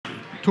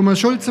Thomas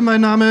Schulze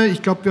mein Name.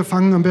 Ich glaube, wir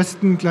fangen am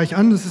besten gleich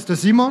an. Das ist der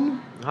Simon.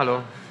 Hallo.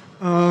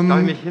 Darf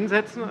ich mich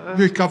hinsetzen?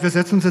 Ich glaube, wir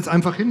setzen uns jetzt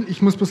einfach hin.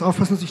 Ich muss bloß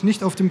aufpassen, dass ich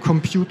nicht auf dem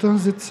Computer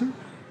sitze.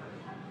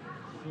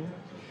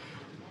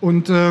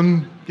 Und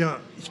ja,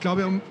 ich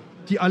glaube,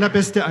 die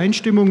allerbeste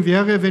Einstimmung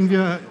wäre, wenn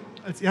wir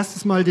als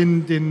erstes mal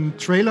den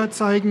Trailer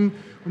zeigen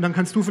und dann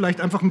kannst du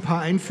vielleicht einfach ein paar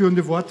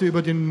einführende Worte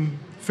über den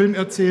Film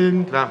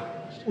erzählen, Klar.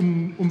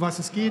 um was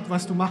es geht,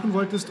 was du machen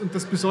wolltest. Und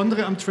das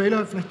Besondere am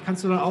Trailer, vielleicht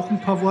kannst du da auch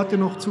ein paar Worte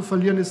noch zu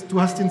verlieren, ist,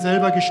 du hast ihn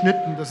selber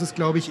geschnitten. Das ist,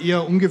 glaube ich,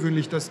 eher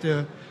ungewöhnlich, dass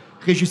der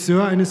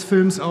Regisseur eines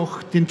Films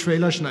auch den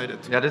Trailer schneidet.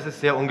 Ja, das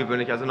ist sehr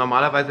ungewöhnlich. Also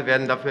normalerweise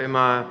werden dafür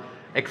immer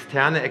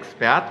externe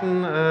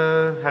Experten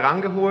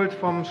herangeholt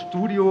vom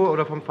Studio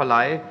oder vom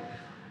Verleih.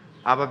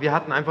 Aber wir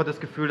hatten einfach das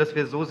Gefühl, dass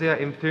wir so sehr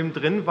im Film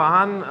drin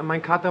waren,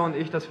 mein Cutter und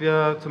ich, dass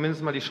wir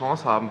zumindest mal die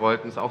Chance haben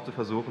wollten, es auch zu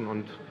versuchen.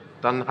 Und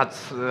dann hat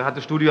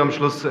das Studio am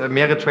Schluss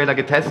mehrere Trailer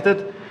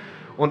getestet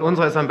und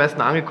unserer ist am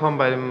besten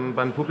angekommen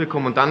beim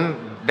Publikum. Und dann,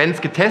 wenn es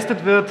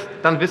getestet wird,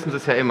 dann wissen sie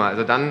es ja immer.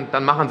 Also dann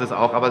machen sie es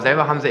auch. Aber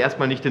selber haben sie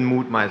erstmal nicht den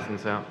Mut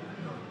meistens, ja.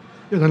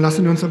 Ja, dann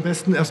lassen wir uns am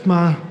besten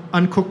erstmal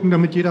angucken,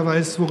 damit jeder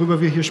weiß,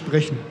 worüber wir hier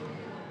sprechen.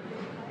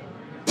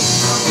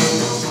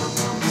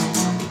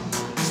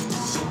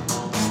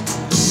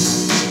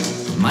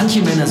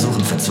 Manche Männer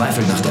suchen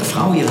verzweifelt nach der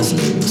Frau ihres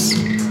Lebens.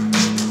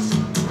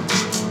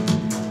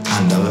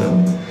 Andere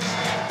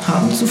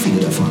haben zu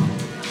viele davon.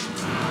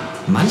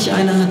 Manch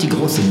einer hat die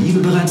große Liebe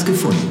bereits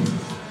gefunden.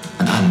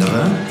 Ein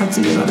anderer hat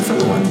sie gerade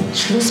verloren.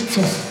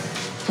 Schlusspfiff.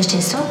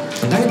 Verstehst du?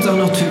 Und dann gibt es auch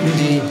noch Typen,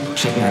 die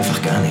checken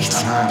einfach gar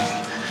nichts. Aber,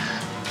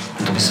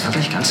 und du bist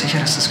wirklich ganz sicher,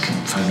 dass das Kind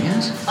von mir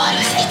ist? Oh, du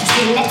bist echt das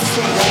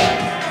Letzte.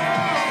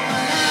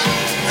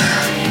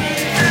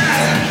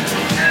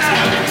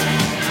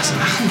 Was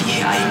machen die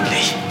hier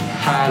eigentlich?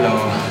 Hallo.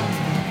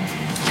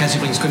 Ich heiße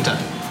übrigens Günther.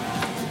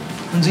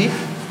 Und Sie?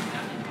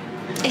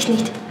 Ich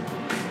nicht.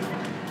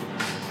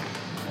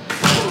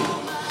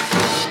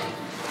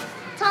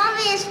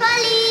 Tommy ist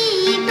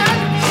verliebt.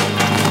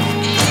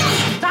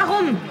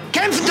 Warum?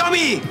 Kämpfen,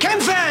 Tommy!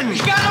 Kämpfen!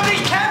 Ich kann doch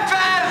nicht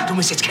kämpfen! Du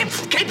musst jetzt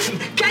kämpfen, kämpfen,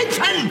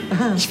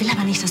 kämpfen! Ich will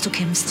aber nicht, dass du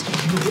kämpfst.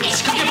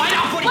 Jetzt könnt ihr beide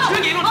auch vor die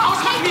Tür gehen und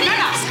ausmachen wie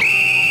Männer!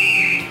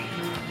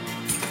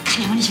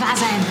 Kann ja wohl nicht wahr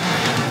sein.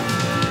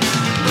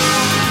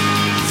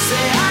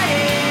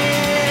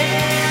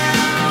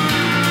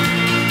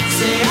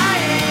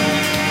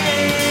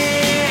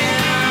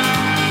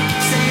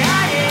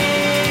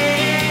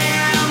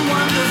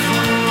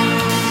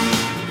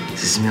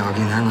 Das ist mir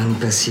original noch nie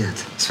passiert.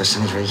 Das ist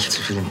wahrscheinlich, weil ich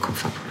zu viel im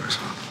Kopf habe oder so.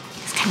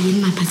 Das kann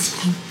jedem mal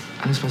passieren.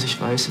 Alles, was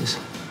ich weiß, ist,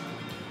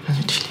 dass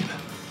ich dich liebe.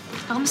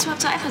 Warum bist du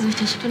überhaupt so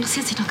eifersüchtig? Du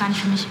interessierst dich doch gar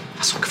nicht für mich.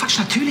 Was so Quatsch,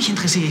 natürlich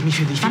interessiere ich mich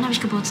für dich. Wann habe ich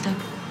Geburtstag?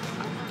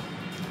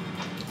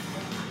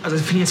 Also,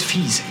 das finde ich jetzt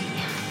fies, ey.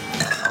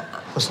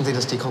 Wussten Sie,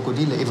 dass die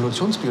Krokodile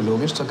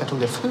evolutionsbiologisch zur Gattung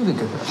der Vögel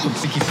gehören?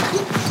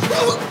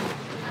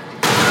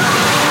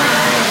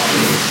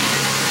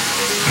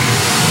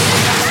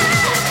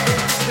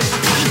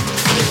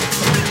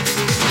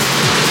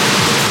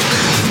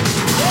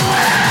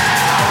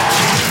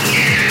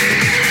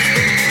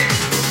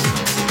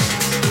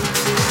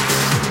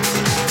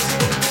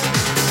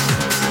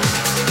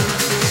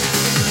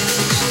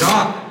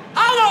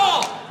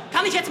 Hallo!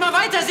 Kann ich jetzt mal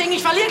weiter singen?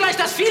 Ich verliere gleich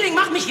das Feeling.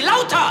 Mach mich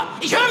lauter!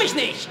 Ich höre mich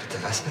nicht!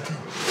 Bitte, was bitte?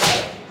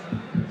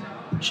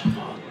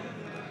 Jean-Paul,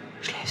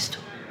 schläfst du?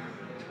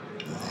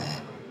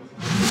 Nee.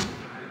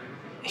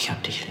 Ich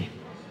hab dich lieb.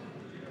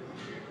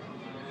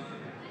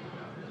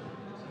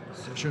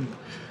 Sehr schön.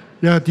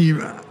 Ja, die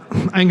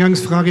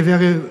Eingangsfrage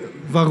wäre,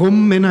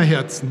 warum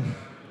Männerherzen?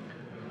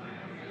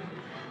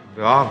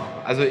 Ja,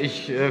 also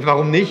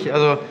warum nicht?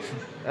 Also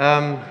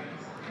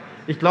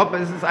ich glaube,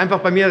 es ist einfach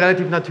bei mir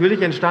relativ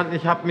natürlich entstanden.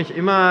 Ich habe mich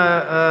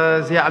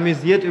immer sehr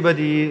amüsiert über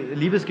die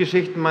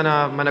Liebesgeschichten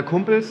meiner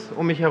Kumpels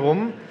um mich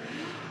herum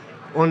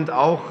und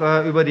auch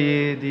über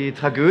die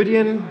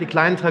Tragödien, die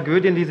kleinen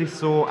Tragödien, die sich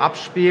so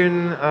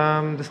abspielen.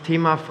 Das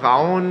Thema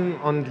Frauen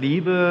und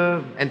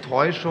Liebe,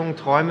 Enttäuschung,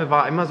 Träume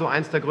war immer so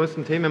eins der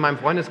größten Themen in meinem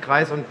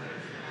Freundeskreis und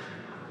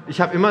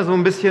ich habe immer so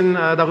ein bisschen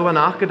darüber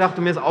nachgedacht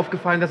und mir ist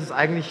aufgefallen, dass es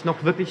eigentlich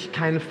noch wirklich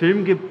keinen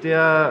Film gibt,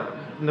 der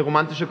eine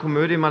romantische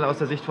Komödie mal aus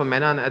der Sicht von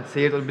Männern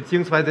erzählt oder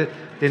beziehungsweise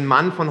den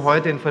Mann von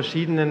heute in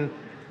verschiedenen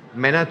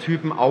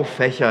Männertypen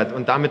auffächert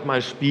und damit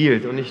mal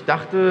spielt. Und ich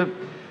dachte,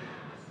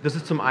 das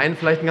ist zum einen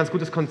vielleicht ein ganz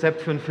gutes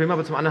Konzept für einen Film,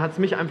 aber zum anderen hat es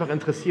mich einfach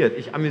interessiert.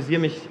 Ich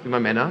amüsiere mich über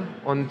Männer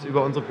und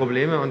über unsere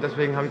Probleme und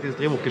deswegen habe ich dieses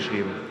Drehbuch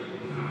geschrieben.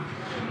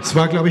 Es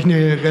war, glaube ich,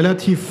 eine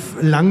relativ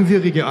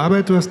langwierige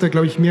Arbeit. Du hast da,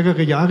 glaube ich,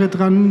 mehrere Jahre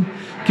dran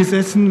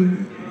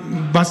gesessen.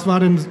 Was war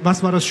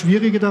das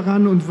Schwierige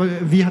daran und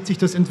wie hat sich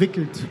das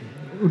entwickelt?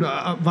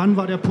 Oder wann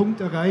war der Punkt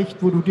erreicht,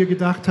 wo du dir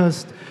gedacht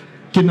hast,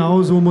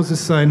 genau so muss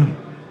es sein?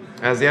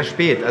 Ja, sehr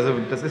spät. Also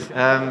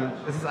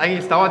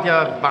es dauert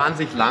ja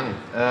wahnsinnig lang,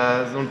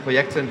 so ein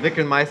Projekt zu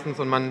entwickeln meistens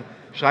und man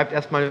schreibt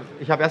erstmal,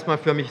 ich habe erstmal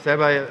für mich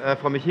selber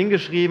vor mich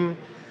hingeschrieben.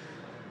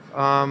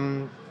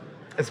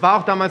 Es war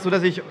auch damals so,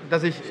 dass ich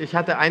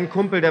hatte einen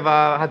Kumpel, der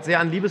hat sehr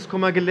an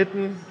Liebeskummer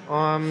gelitten,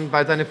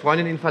 weil seine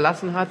Freundin ihn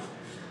verlassen hat.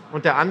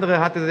 und der andere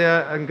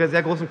hatte einen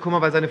sehr großen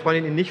Kummer, weil seine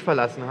Freundin ihn nicht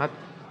verlassen hat.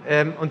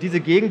 Und diese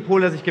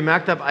Gegenpole, dass ich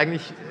gemerkt habe,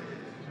 eigentlich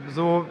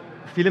so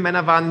viele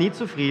Männer waren nie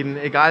zufrieden,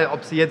 egal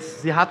ob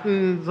sie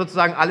hatten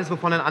sozusagen alles,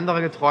 wovon ein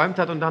anderer geträumt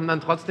hat und haben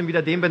dann trotzdem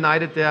wieder den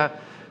beneidet, der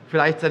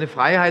vielleicht seine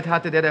Freiheit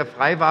hatte, der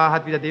frei war,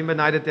 hat wieder den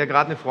beneidet, der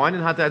gerade eine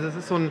Freundin hatte. Also es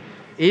ist so ein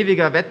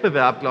ewiger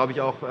Wettbewerb, glaube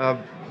ich, auch ein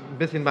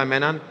bisschen bei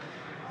Männern.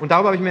 Und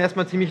darüber habe ich mir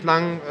erstmal ziemlich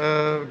lang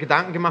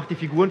Gedanken gemacht, die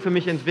Figuren für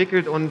mich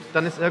entwickelt und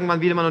dann ist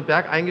irgendwann Wiedemann und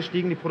Berg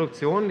eingestiegen, die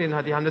Produktion,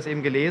 die haben das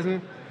eben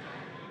gelesen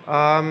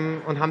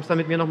und haben es dann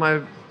mit mir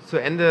nochmal zu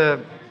Ende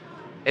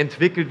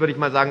entwickelt, würde ich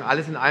mal sagen.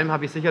 Alles in allem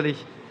habe ich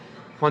sicherlich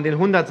von den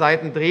 100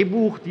 Seiten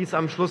Drehbuch, die es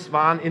am Schluss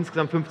waren,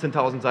 insgesamt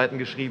 15.000 Seiten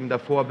geschrieben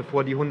davor,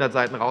 bevor die 100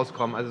 Seiten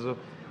rauskommen. Also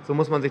so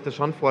muss man sich das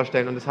schon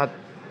vorstellen und es hat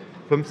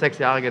 5, 6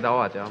 Jahre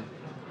gedauert, ja.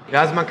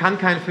 Ja, also man kann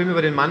keinen Film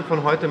über den Mann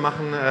von heute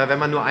machen, wenn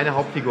man nur eine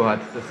Hauptfigur hat.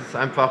 Das ist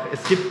einfach,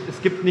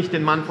 es gibt nicht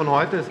den Mann von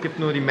heute, es gibt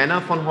nur die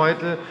Männer von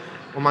heute.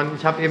 Und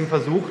ich habe eben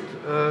versucht,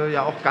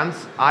 ja auch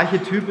ganz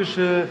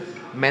archetypische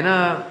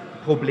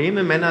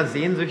Männerprobleme,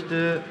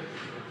 Männersehnsüchte,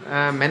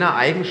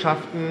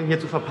 Männereigenschaften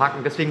hier zu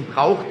verpacken. Deswegen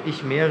brauchte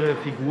ich mehrere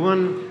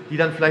Figuren, die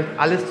dann vielleicht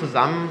alles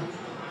zusammen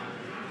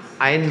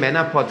ein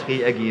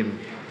Männerporträt ergeben.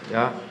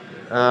 Ja,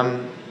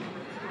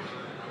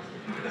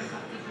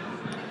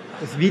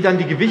 wie dann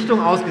die Gewichtung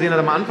ausgesehen hat.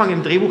 Am Anfang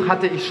im Drehbuch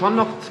hatte ich schon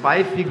noch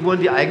 2 Figuren,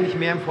 die eigentlich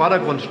mehr im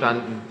Vordergrund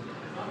standen.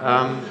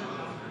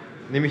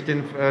 Nämlich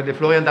der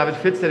Florian David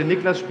Fitz, der den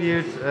Niklas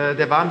spielt,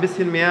 der war ein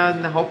bisschen mehr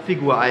eine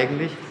Hauptfigur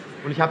eigentlich.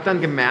 Und ich habe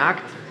dann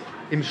gemerkt,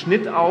 im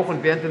Schnitt auch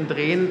und während dem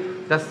Drehen,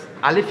 dass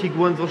alle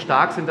Figuren so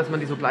stark sind, dass man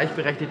die so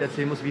gleichberechtigt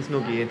erzählen muss, wie es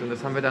nur geht. Und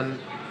das haben wir dann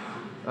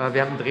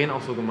während dem Drehen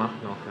auch so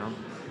gemacht noch. Ja.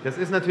 Das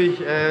ist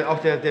natürlich auch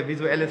der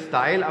visuelle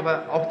Style,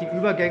 aber auch die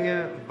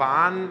Übergänge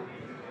waren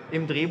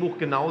im Drehbuch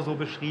genau so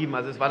beschrieben.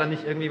 Also es war dann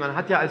nicht irgendwie, man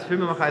hat ja als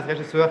Filmemacher, als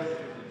Regisseur,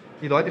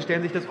 die Leute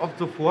stellen sich das oft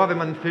so vor, wenn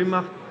man einen Film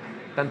macht,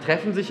 dann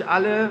treffen sich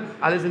alle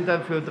sind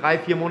dann für 3,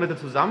 4 Monate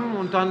zusammen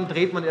und dann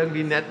dreht man irgendwie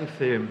einen netten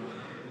Film.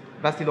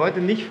 Was die Leute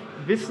nicht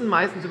wissen,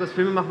 meistens über das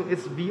Filmemachen,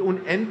 ist, wie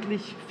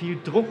unendlich viel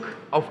Druck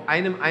auf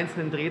einem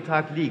einzelnen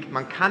Drehtag liegt.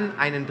 Man kann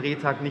einen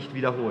Drehtag nicht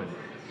wiederholen.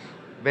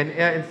 Wenn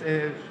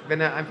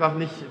irgendwas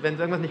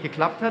nicht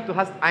geklappt hat, du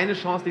hast eine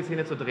Chance, die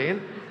Szene zu drehen.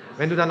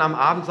 Wenn du dann am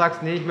Abend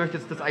sagst, nee, ich möchte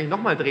jetzt das eigentlich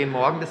nochmal drehen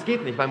morgen, das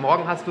geht nicht, weil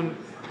morgen hast du einen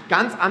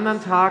ganz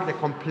anderen Tag, der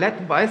komplett,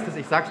 du weißt es,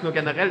 ich sag's nur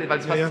generell, weil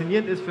es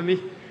faszinierend ist für mich,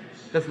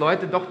 dass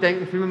Leute doch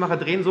denken, Filmemacher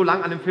drehen so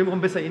lange an dem Film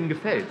rum, bis er ihnen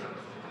gefällt.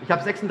 Ich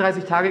habe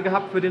 36 Tage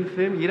gehabt für den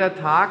Film, jeder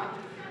Tag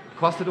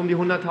kostet um die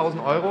 100.000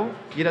 €,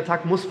 jeder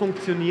Tag muss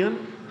funktionieren,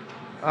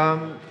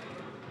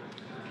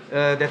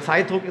 der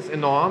Zeitdruck ist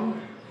enorm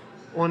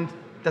und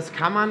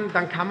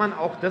dann kann man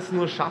auch das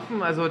nur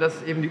schaffen, also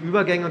dass eben die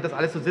Übergänge und das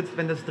alles so sitzt,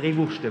 wenn das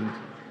Drehbuch stimmt.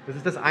 Das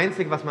ist das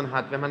Einzige, was man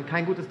hat. Wenn man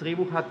kein gutes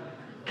Drehbuch hat,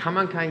 kann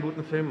man keinen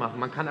guten Film machen.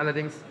 Man kann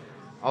allerdings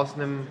auch aus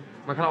einem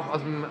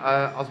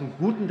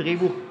guten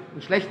Drehbuch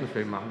einen schlechten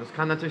Film machen. Das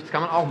kann man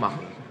auch machen.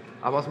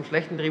 Aber aus einem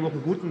schlechten Drehbuch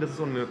einen guten, das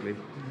ist unmöglich.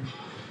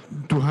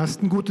 Du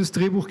hast ein gutes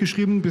Drehbuch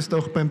geschrieben, bist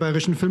auch beim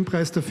Bayerischen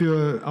Filmpreis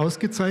dafür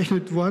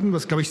ausgezeichnet worden,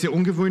 was, glaube ich, sehr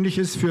ungewöhnlich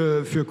ist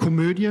für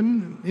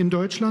Komödien in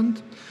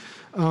Deutschland.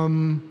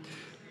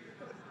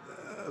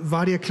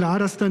 War dir klar,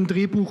 dass dein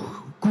Drehbuch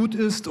gut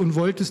ist und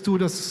wolltest du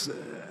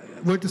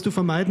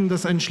vermeiden,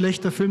 dass ein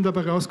schlechter Film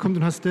dabei rauskommt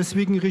und hast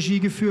deswegen Regie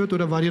geführt?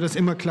 Oder war dir das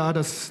immer klar,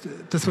 dass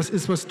das was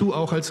ist, was du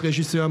auch als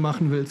Regisseur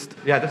machen willst?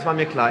 Ja, das war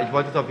mir klar. Ich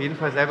wollte es auf jeden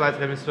Fall selber als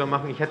Regisseur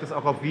machen. Ich hätte es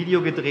auch auf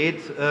Video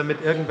gedreht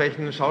mit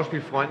irgendwelchen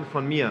Schauspielfreunden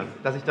von mir.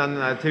 Dass ich dann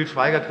Till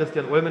Schweiger,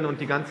 Christian Ulmen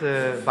und die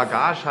ganze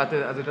Bagage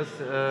hatte, also das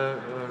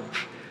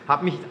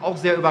hat mich auch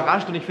sehr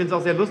überrascht und ich finde es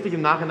auch sehr lustig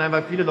im Nachhinein,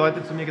 weil viele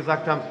Leute zu mir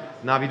gesagt haben,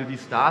 na, wie du die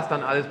Stars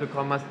dann alles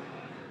bekommen hast.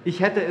 Ich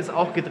hätte es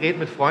auch gedreht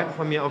mit Freunden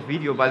von mir auf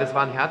Video, weil es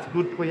war ein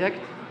Herzblutprojekt.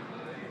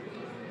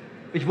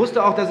 Ich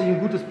wusste auch, dass ich ein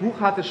gutes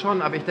Buch hatte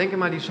schon, aber ich denke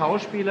mal, die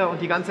Schauspieler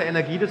und die ganze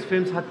Energie des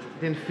Films hat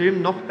den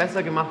Film noch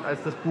besser gemacht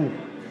als das Buch.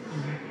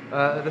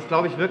 Das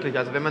glaube ich wirklich.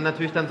 Also wenn man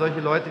natürlich dann solche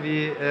Leute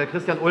wie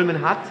Christian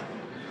Ulmen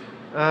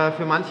hat,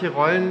 für manche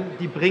Rollen,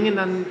 die bringen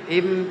dann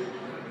eben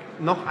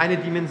noch eine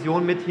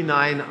Dimension mit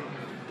hinein,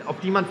 auf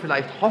die man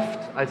vielleicht hofft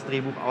als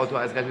Drehbuchautor,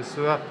 als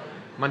Regisseur.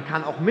 Man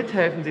kann auch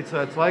mithelfen, sie zu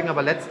erzeugen,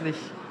 aber letztlich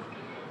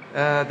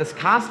das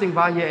Casting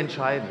war hier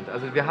entscheidend.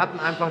 Also wir hatten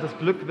einfach das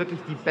Glück, wirklich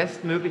die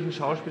bestmöglichen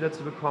Schauspieler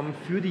zu bekommen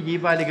für die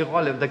jeweilige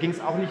Rolle. Und da ging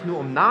es auch nicht nur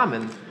um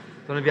Namen,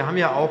 sondern wir haben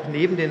ja auch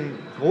neben den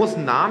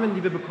großen Namen,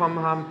 die wir bekommen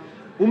haben,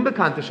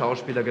 unbekannte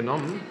Schauspieler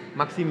genommen.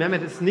 Maxim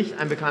Mehmet ist nicht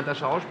ein bekannter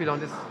Schauspieler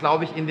und ist,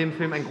 glaube ich, in dem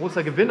Film ein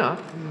großer Gewinner.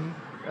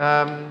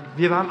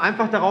 Wir haben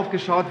einfach darauf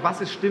geschaut,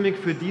 was ist stimmig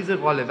für diese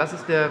Rolle.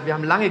 Wir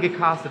haben lange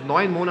gecastet,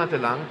 9 Monate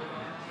lang.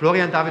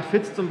 Florian David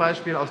Fitz zum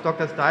Beispiel aus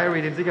Doctor's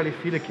Diary, den sicherlich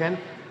viele kennen,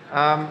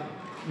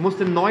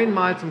 musste 9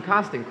 Mal zum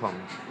Casting kommen.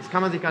 Das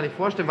kann man sich gar nicht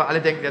vorstellen, weil alle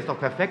denken, der ist doch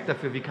perfekt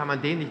dafür. Wie kann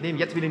man den nicht nehmen?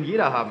 Jetzt will ihn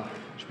jeder haben.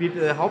 Spielt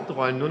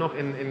Hauptrollen nur noch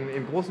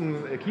in großen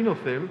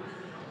Kinofilmen.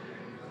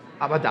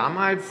 Aber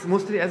damals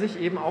musste er sich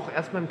eben auch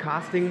erst beim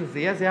Casting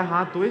sehr, sehr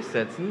hart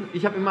durchsetzen.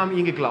 Ich habe immer an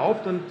ihn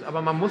geglaubt,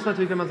 aber man muss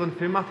natürlich, wenn man so einen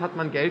Film macht, hat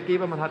man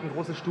Geldgeber, man hat ein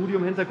großes Studio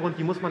im Hintergrund,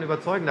 die muss man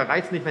überzeugen. Da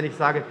reicht es nicht, wenn ich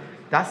sage,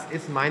 das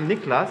ist mein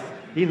Niklas,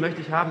 den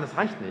möchte ich haben, das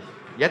reicht nicht.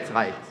 Jetzt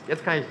reicht's.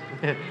 Jetzt kann ich,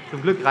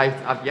 zum Glück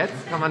reicht's. Ab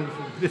jetzt kann man ein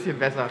bisschen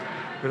besser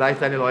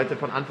vielleicht seine Leute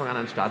von Anfang an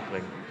den Start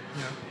bringen.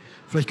 Ja.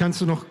 Vielleicht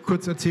kannst du noch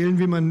kurz erzählen,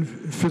 wie man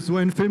für so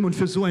einen Film und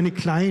für so eine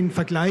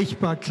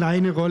vergleichbar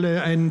kleine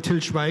Rolle einen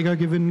Til Schweiger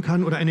gewinnen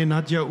kann oder eine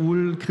Nadja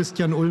Uhl,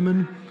 Christian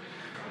Ulmen?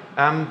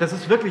 Das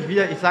ist wirklich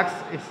wieder, ich sag's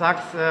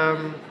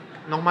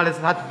nochmal,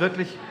 es hat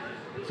wirklich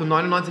zu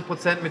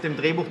 99% mit dem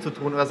Drehbuch zu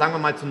tun oder sagen wir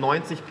mal zu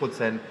 90%.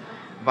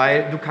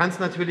 Weil du kannst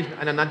natürlich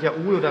einer Nadja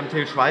Uhl oder einem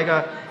Til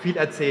Schweiger viel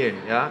erzählen,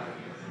 ja?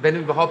 Wenn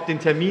du überhaupt den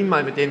Termin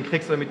mal mit denen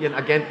kriegst oder mit ihren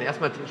Agenten.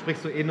 Erstmal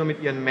sprichst du nur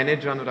mit ihren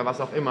Managern oder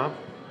was auch immer.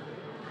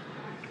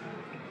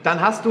 Dann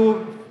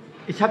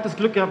ich habe das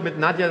Glück gehabt, mit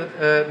Nadja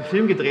einen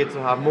Film gedreht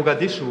zu haben,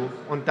 Mogadischu.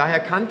 Und daher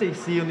kannte ich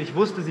sie und ich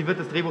wusste, sie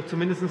wird das Drehbuch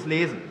zumindest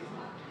lesen.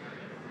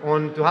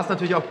 Und du hast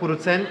natürlich auch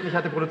Produzenten. Ich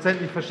hatte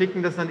Produzenten, die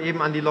verschicken das dann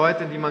eben an die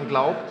Leute, die man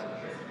glaubt.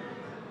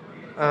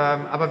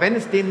 Aber wenn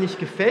es denen nicht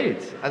gefällt,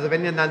 also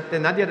wenn der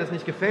Nadja das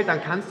nicht gefällt,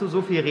 dann kannst du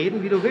so viel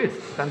reden, wie du willst.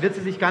 Dann wird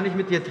sie sich gar nicht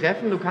mit dir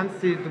treffen,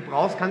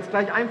 kannst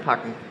gleich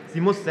einpacken. Sie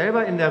muss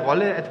selber in der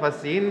Rolle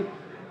etwas sehen,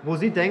 wo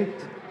sie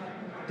denkt,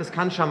 das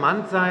kann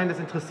charmant sein, das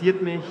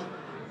interessiert mich,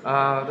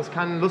 das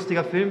kann ein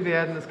lustiger Film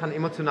werden, das kann ein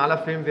emotionaler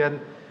Film werden.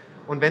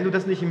 Und wenn du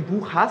das nicht im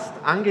Buch hast,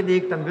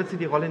 angelegt, dann wird sie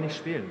die Rolle nicht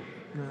spielen.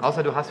 Ja.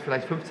 Außer du hast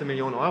vielleicht 15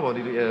 Millionen Euro,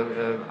 die du ihr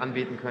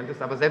anbieten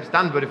könntest. Aber selbst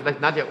dann würde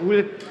vielleicht Nadja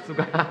Uhl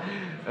sogar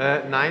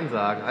Nein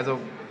sagen. Also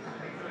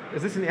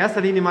es ist in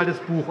erster Linie mal das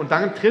Buch. Und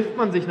dann trifft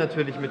man sich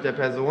natürlich mit der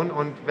Person.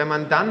 Und wenn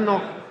man dann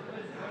noch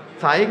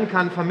zeigen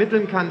kann,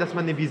 vermitteln kann, dass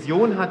man eine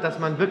Vision hat, dass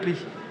man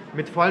wirklich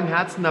mit vollem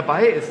Herzen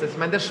dabei ist. Ich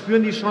meine, das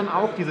spüren die schon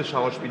auch, diese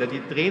Schauspieler.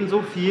 Die drehen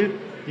so viel,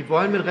 die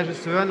wollen mit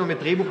Regisseuren und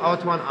mit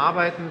Drehbuchautoren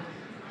arbeiten,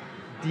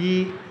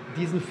 die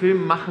diesen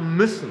Film machen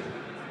müssen.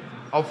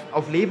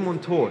 Auf Leben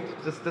und Tod.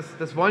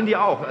 Das wollen die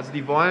auch. Also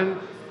die wollen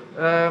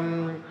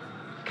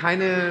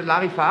keine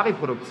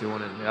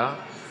Larifari-Produktionen. Ja?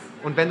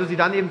 Und wenn du sie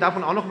dann eben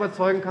davon auch noch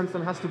überzeugen kannst,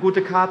 dann hast du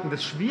gute Karten.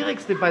 Das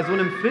Schwierigste bei so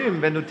einem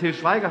Film, wenn du Til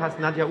Schweiger hast,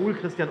 Nadja Uhl,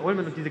 Christian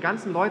Ulmen und diese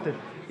ganzen Leute,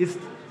 ist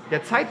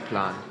der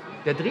Zeitplan,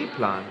 der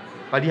Drehplan.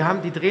 Weil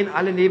die drehen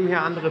alle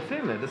nebenher andere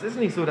Filme. Das ist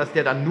nicht so, dass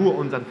der dann nur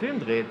unseren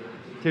Film dreht.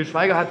 Til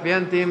Schweiger hat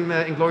während dem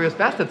Inglourious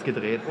Basterds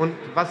gedreht und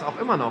was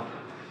auch immer noch.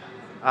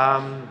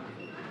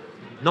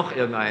 Noch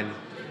irgendein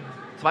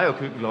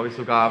Zweierküken, glaube ich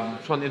sogar,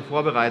 schon in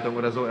Vorbereitung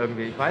oder so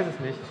irgendwie. Ich weiß es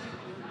nicht.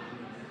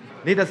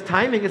 Nee, das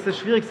Timing ist das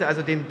Schwierigste.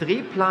 Also den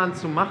Drehplan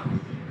zu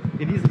machen,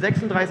 in diesen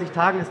 36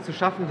 Tagen es zu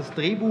schaffen, das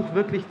Drehbuch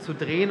wirklich zu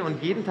drehen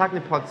und jeden Tag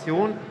eine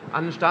Portion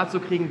an den Start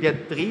zu kriegen, die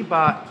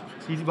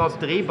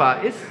überhaupt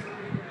drehbar ist.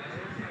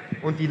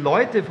 Und die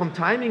Leute vom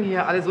Timing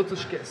her alle so zu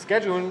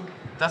schedulen,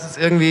 dass es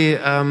irgendwie,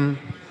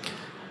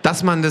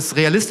 dass man das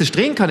realistisch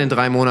drehen kann in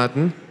 3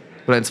 Monaten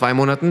oder in 2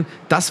 Monaten,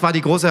 das war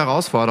die große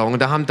Herausforderung.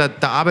 Und da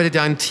arbeitet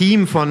ja ein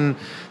Team von,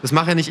 das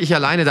mache ja nicht ich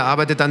alleine, da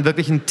arbeitet dann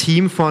wirklich ein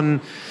Team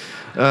von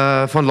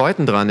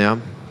Leuten dran, ja.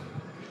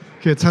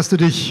 Okay, jetzt hast du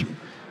dich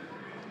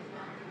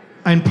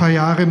ein paar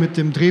Jahre mit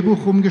dem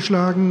Drehbuch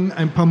rumgeschlagen,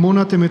 ein paar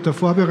Monate mit der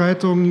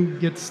Vorbereitung,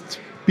 jetzt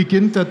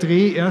beginnt der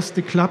Dreh,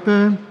 erste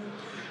Klappe.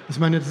 Ich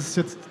meine,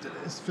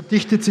 es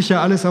verdichtet sich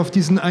ja alles auf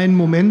diesen einen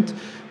Moment.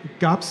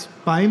 Gab es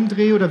beim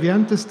Dreh oder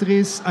während des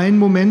Drehs einen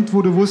Moment,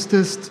 wo du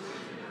wusstest,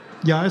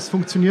 ja, es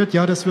funktioniert,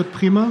 ja, das wird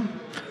prima?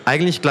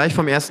 Eigentlich gleich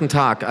vom ersten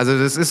Tag. Also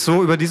das ist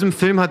so, über diesem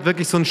Film hat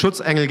wirklich so ein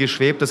Schutzengel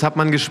geschwebt, das hat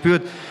man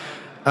gespürt.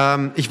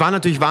 Ich war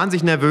natürlich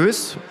wahnsinnig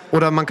nervös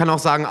oder man kann auch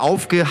sagen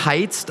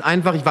aufgeheizt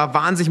einfach. Ich war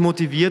wahnsinnig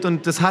motiviert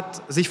und das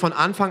hat sich von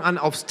Anfang an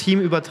aufs Team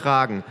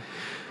übertragen.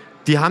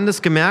 Die haben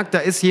das gemerkt, da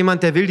ist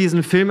jemand, der will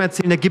diesen Film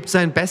erzählen, der gibt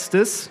sein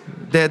Bestes.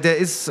 Der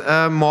ist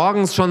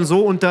morgens schon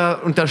so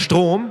unter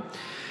Strom.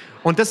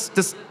 Und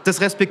das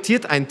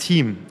respektiert ein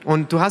Team.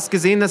 Und du hast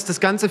gesehen, dass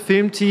das ganze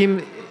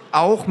Filmteam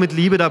auch mit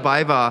Liebe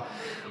dabei war.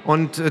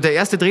 Und der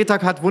erste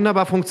Drehtag hat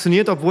wunderbar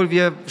funktioniert, obwohl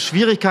wir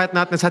Schwierigkeiten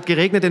hatten. Es hat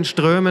geregnet in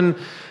Strömen.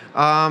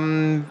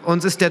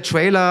 Uns ist der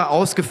Trailer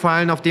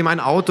ausgefallen, auf dem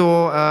ein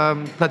Auto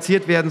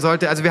platziert werden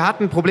sollte. Also wir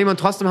hatten Probleme und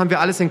trotzdem haben wir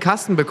alles in den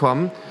Kasten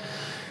bekommen.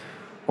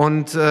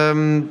 Und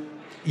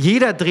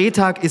jeder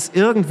Drehtag ist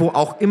irgendwo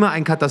auch immer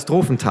ein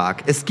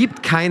Katastrophentag. Es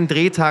gibt keinen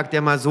Drehtag,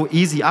 der mal so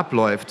easy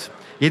abläuft.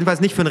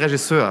 Jedenfalls nicht für einen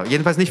Regisseur,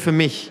 jedenfalls nicht für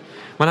mich.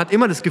 Man hat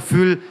immer das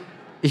Gefühl,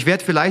 ich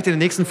werde vielleicht in den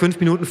nächsten 5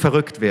 Minuten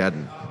verrückt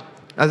werden.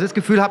 Also das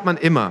Gefühl hat man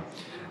immer,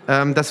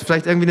 dass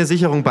vielleicht irgendwie eine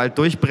Sicherung bald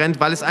durchbrennt,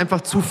 weil es einfach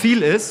zu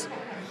viel ist.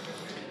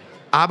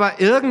 Aber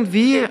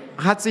irgendwie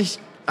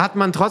hat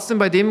man trotzdem,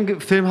 bei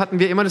dem Film hatten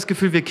wir immer das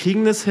Gefühl, wir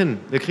kriegen das hin.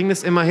 Wir kriegen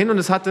das immer hin und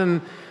es hatte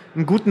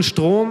einen guten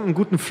Strom, einen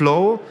guten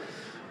Flow.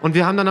 Und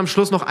wir haben dann am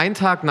Schluss noch einen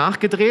Tag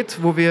nachgedreht,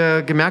 wo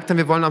wir gemerkt haben,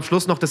 wir wollen am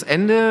Schluss noch das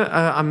Ende,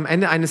 am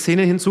Ende eine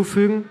Szene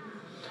hinzufügen.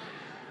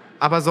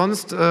 Aber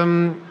sonst,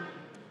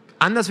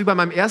 anders wie bei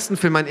meinem ersten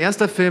Film, mein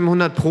erster Film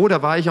 100 Pro,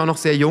 da war ich auch noch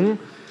sehr jung.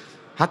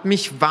 hat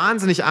mich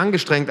wahnsinnig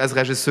angestrengt als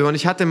Regisseur und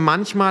ich hatte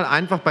manchmal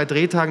einfach bei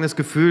Drehtagen das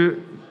Gefühl,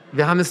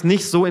 wir haben es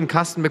nicht so in den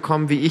Kasten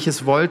bekommen, wie ich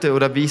es wollte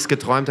oder wie ich es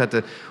geträumt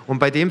hatte. Und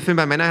bei dem Film,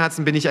 bei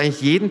Männerherzen, bin ich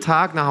eigentlich jeden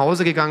Tag nach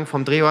Hause gegangen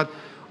vom Drehort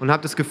und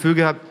habe das Gefühl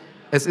gehabt,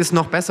 es ist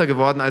noch besser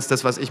geworden als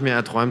das, was ich mir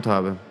erträumt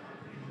habe.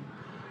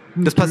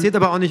 Das passiert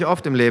aber auch nicht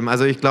oft im Leben.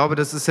 Also ich glaube,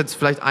 das ist jetzt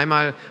vielleicht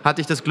einmal,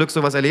 hatte ich das Glück,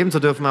 sowas erleben zu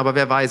dürfen, aber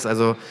wer weiß.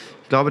 Also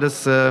ich glaube,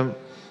 dass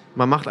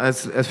man macht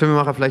als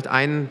Filmemacher vielleicht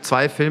 1,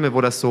 2 Filme,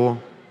 wo das so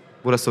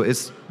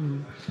ist.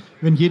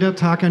 Wenn jeder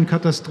Tag ein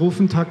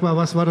Katastrophentag war,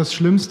 was war das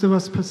Schlimmste,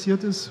 was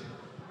passiert ist?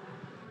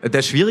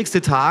 Der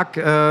schwierigste Tag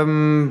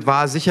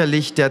war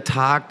sicherlich der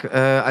Tag,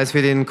 als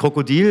wir den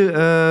Krokodil,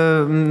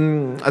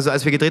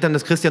 als wir gedreht haben,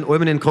 dass Christian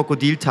Ulmen in den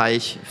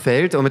Krokodilteich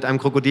fällt und mit einem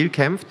Krokodil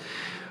kämpft,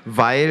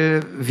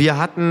 weil wir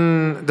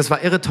hatten, das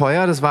war irre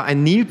teuer, das war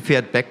ein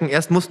Nilpferdbecken.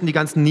 Erst mussten die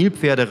ganzen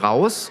Nilpferde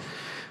raus,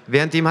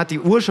 währenddem hat die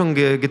Uhr schon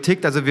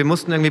getickt, also wir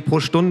mussten irgendwie pro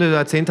Stunde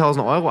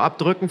 10.000 Euro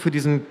abdrücken für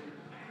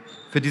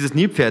dieses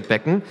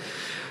Nilpferdbecken.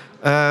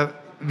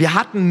 Wir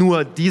hatten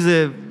nur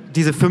diese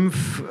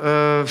 5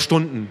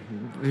 Stunden.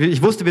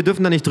 Ich wusste, wir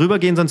dürfen da nicht drüber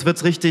gehen, sonst wird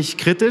es richtig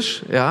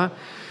kritisch. Ja.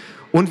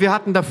 Und wir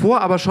hatten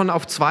davor aber schon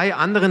auf 2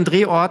 anderen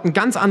Drehorten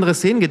ganz andere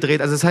Szenen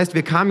gedreht. Also das heißt,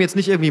 wir kamen jetzt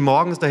nicht irgendwie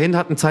morgens dahin,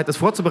 hatten Zeit, das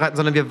vorzubereiten,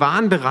 sondern wir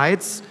waren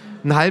bereits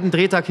einen halben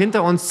Drehtag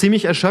hinter uns,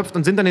 ziemlich erschöpft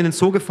und sind dann in den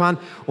Zoo gefahren,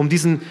 um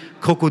diesen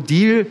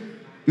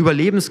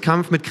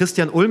Krokodil-Überlebenskampf mit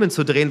Christian Ulmen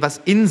zu drehen,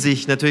 was in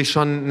sich natürlich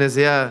schon eine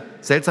sehr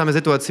seltsame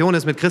Situation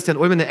ist, mit Christian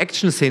Ulmen eine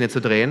Action-Szene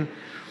zu drehen.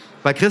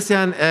 Weil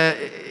Christian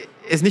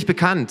ist nicht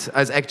bekannt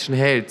als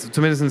Actionheld,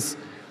 zumindest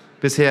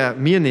bisher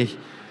mir nicht.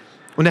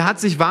 Und er hat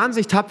sich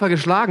wahnsinnig tapfer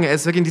geschlagen. Er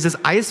ist wirklich in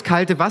dieses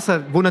eiskalte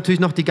Wasser, wo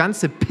natürlich noch die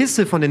ganze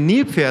Pisse von den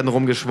Nilpferden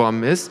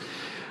rumgeschwommen ist,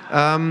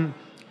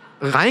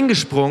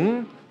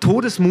 reingesprungen,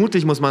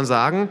 todesmutig, muss man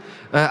sagen.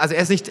 Also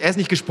er ist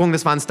nicht gesprungen,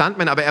 das war ein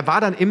Stuntman, aber er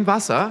war dann im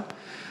Wasser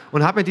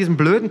und hat mit diesem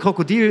blöden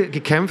Krokodil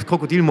gekämpft,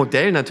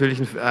 Krokodilmodell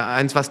natürlich,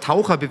 eins, was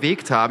Taucher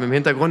bewegt haben im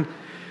Hintergrund.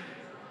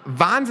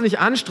 Wahnsinnig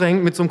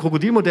anstrengend, mit so einem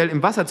Krokodilmodell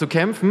im Wasser zu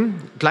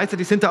kämpfen.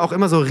 Gleichzeitig sind da auch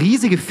immer so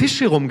riesige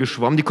Fische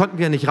rumgeschwommen, die konnten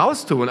wir ja nicht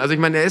raustun. Also ich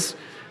meine,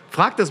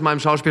 fragt das mal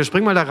im Schauspiel,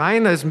 spring mal da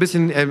rein, da ist ein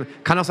bisschen,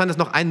 kann auch sein, dass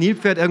noch ein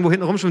Nilpferd irgendwo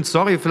hinten rumschwimmt,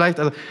 sorry, vielleicht.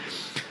 Also,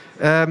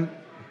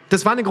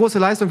 das war eine große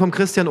Leistung von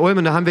Christian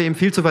Ulmen, da haben wir ihm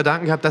viel zu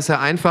verdanken gehabt, dass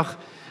er einfach,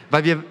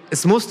 weil wir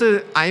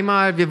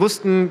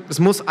wussten, es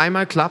muss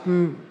einmal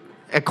klappen,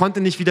 er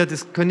konnte nicht wieder,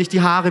 das können nicht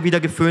die Haare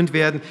wieder geföhnt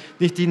werden,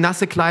 nicht die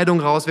nasse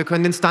Kleidung raus, wir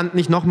können den Stunt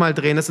nicht nochmal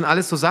drehen, das sind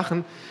alles so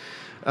Sachen,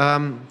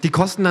 die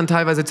kosten dann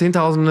teilweise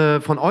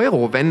Zehntausende von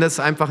Euro, wenn das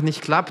einfach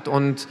nicht klappt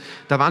und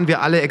da waren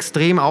wir alle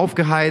extrem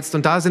aufgeheizt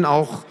und da sind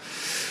auch,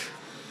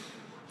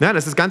 ja,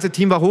 das ganze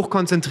Team war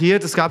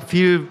hochkonzentriert, es gab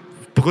viel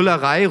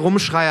Brüllerei,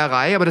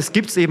 Rumschreierei, aber das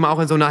gibt's eben auch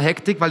in so einer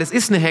Hektik, weil es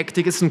ist eine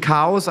Hektik, es ist ein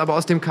Chaos, aber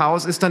aus dem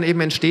Chaos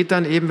entsteht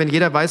dann eben, wenn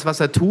jeder weiß, was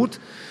er tut,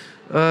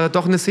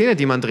 doch eine Szene,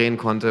 die man drehen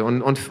konnte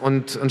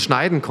und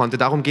schneiden konnte.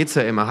 Darum geht's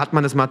ja immer. Hat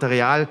man das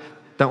Material,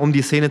 um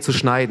die Szene zu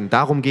schneiden?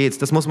 Darum geht's.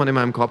 Das muss man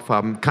immer im Kopf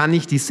haben. Kann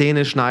ich die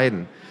Szene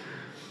schneiden?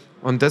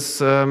 Und das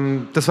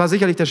war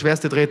sicherlich der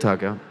schwerste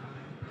Drehtag, ja.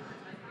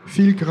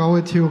 Viel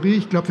graue Theorie.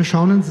 Ich glaube, wir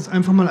schauen uns jetzt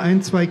einfach mal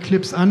 1, 2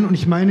 Clips an und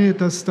ich meine,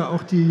 dass da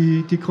auch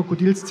die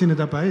Krokodilszene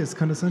dabei ist.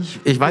 Kann das sein?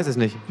 Ich weiß es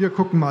nicht. Wir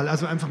gucken mal.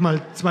 Also einfach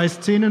mal 2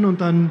 Szenen und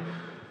dann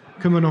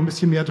können wir noch ein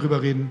bisschen mehr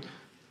drüber reden.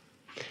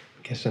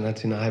 Gestern hat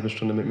sie eine halbe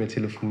Stunde mit mir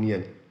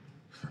telefoniert.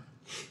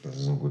 Das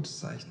ist ein gutes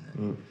Zeichen.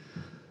 Mhm.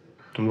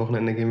 Am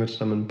Wochenende gehen wir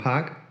zusammen in den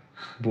Park,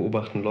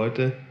 beobachten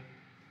Leute.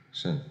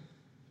 Schön.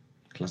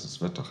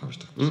 Klasses Wetter, habe ich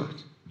doch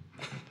gesagt.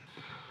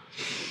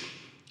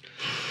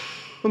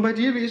 Und bei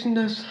dir, wie ist denn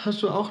das?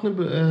 Hast du auch eine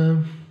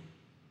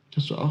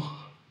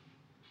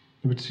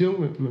Beziehung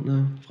mit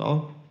einer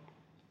Frau?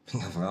 Mit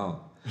einer Frau?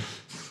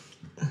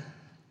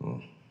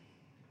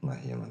 Mal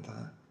hier, mal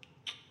da.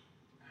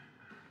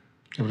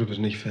 Aber du bist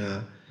nicht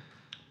verheiratet,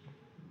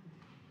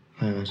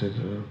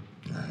 oder?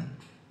 Nein.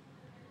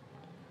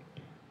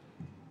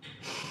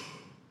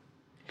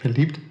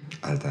 Verliebt?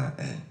 Alter,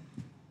 ey.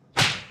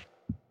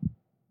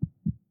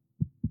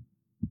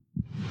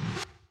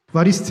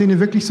 War die Szene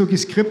wirklich so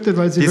geskriptet,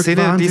 weil sie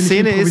die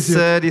Szene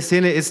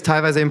ist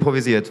teilweise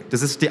improvisiert.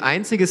 Das ist die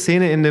einzige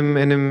Szene in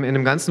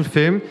dem ganzen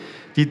Film,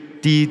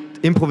 die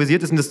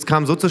improvisiert ist. Und das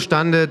kam so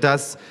zustande,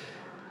 dass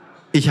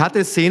ich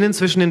hatte Szenen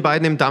zwischen den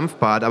beiden im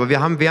Dampfbad, aber wir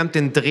haben während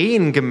den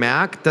Drehen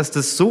gemerkt, dass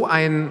das so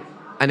eine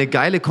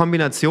geile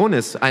Kombination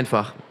ist,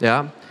 einfach.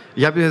 Ja?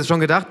 Ich habe mir jetzt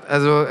schon gedacht,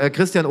 also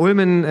Christian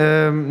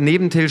Ulmen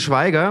neben Til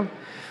Schweiger,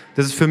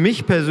 das ist für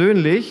mich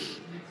persönlich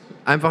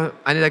einfach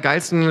eine der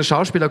geilsten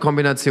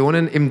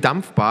Schauspielerkombinationen im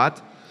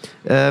Dampfbad,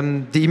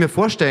 die ich mir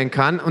vorstellen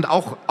kann und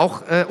auch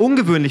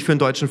ungewöhnlich für einen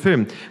deutschen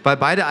Film, weil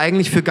beide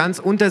eigentlich für ganz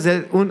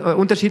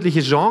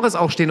unterschiedliche Genres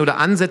auch stehen oder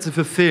Ansätze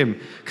für Film.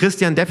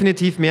 Christian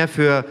definitiv mehr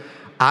für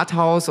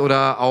Arthouse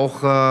oder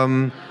auch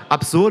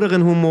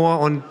absurderen Humor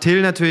und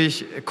Till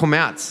natürlich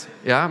Kommerz,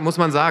 ja, muss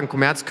man sagen,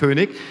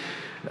 Kommerzkönig.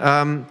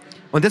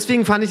 Und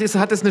deswegen fand ich,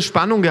 hat es eine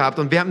Spannung gehabt.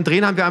 Und während dem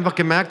Drehen haben wir einfach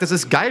gemerkt, das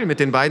ist geil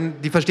mit den beiden.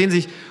 Die verstehen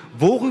sich,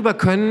 worüber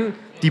können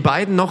die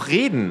beiden noch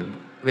reden?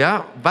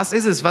 ja, was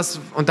ist es?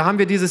 Und da haben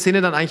wir diese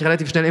Szene dann eigentlich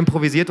relativ schnell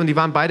improvisiert und die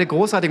waren beide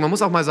großartig. Man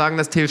muss auch mal sagen,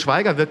 dass Til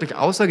Schweiger wirklich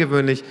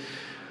außergewöhnlich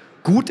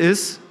gut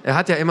ist. Er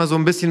hat ja immer so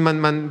ein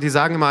bisschen, die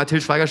sagen immer,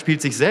 Til Schweiger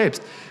spielt sich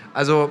selbst.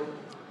 Also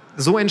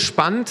so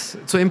entspannt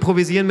zu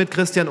improvisieren mit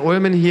Christian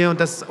Ulmen hier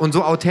und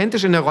so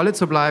authentisch in der Rolle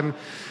zu bleiben,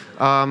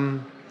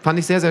 fand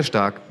ich sehr, sehr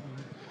stark.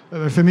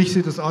 Für mich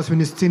sieht das aus wie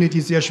eine Szene,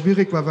 die sehr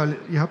schwierig war, weil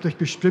ihr habt euch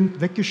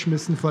bestimmt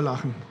weggeschmissen vor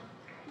Lachen.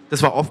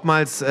 Das war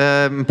oftmals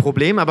ein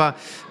Problem, aber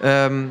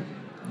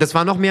das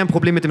war noch mehr ein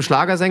Problem mit dem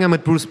Schlagersänger,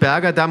 mit Bruce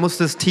Berger. Da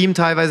musste das Team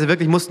teilweise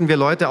mussten wir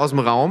Leute aus dem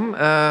Raum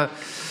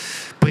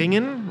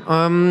bringen,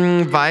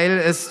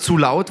 weil es zu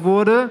laut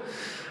wurde.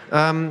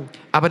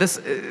 Aber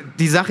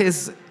die Sache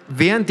ist,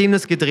 währenddem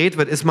das gedreht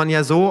wird, ist man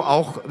ja so,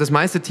 auch das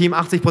meiste Team,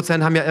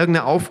 80% haben ja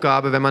irgendeine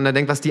Aufgabe, wenn man da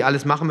denkt, was die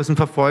alles machen müssen,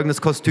 verfolgen, das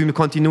Kostüm,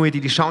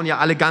 Continuity, die schauen ja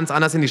alle ganz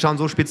anders hin, die schauen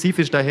so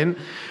spezifisch dahin.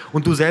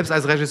 Und du selbst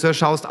als Regisseur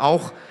schaust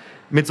auch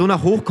mit so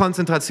einer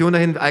Hochkonzentration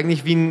dahin,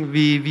 eigentlich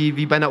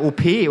wie bei einer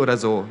OP oder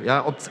so,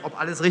 ja, ob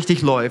alles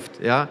richtig läuft,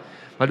 ja,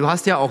 weil du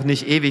hast ja auch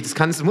nicht ewig,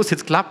 das muss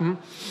jetzt klappen,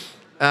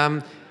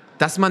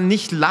 dass man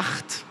nicht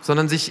lacht,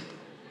 sondern sich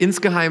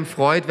insgeheim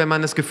freut, wenn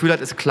man das Gefühl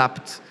hat, es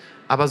klappt.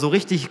 Aber so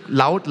richtig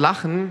laut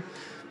lachen,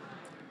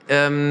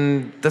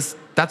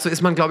 dazu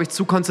ist man, glaube ich,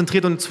 zu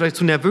konzentriert und vielleicht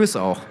zu nervös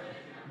auch.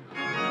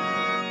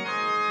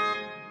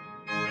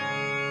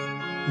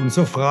 Und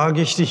so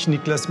frage ich dich,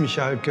 Niklas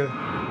Michalke,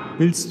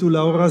 willst du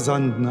Laura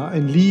Sandner,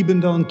 ein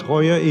liebender und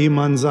treuer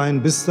Ehemann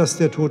sein, bis dass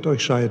der Tod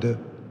euch scheide?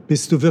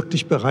 Bist du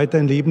wirklich bereit,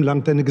 dein Leben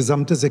lang deine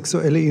gesamte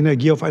sexuelle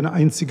Energie auf eine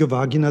einzige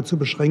Vagina zu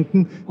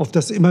beschränken? Auf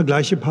das immer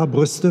gleiche Paar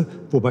Brüste?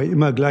 Wobei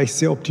immer gleich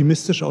sehr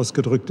optimistisch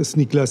ausgedrückt ist,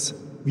 Niklas.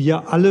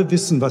 Wir alle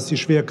wissen, was die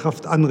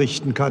Schwerkraft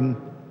anrichten kann.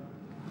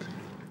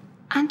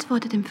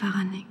 Antworte dem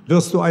Pfarrer nicht.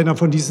 Wirst du einer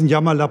von diesen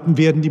Jammerlappen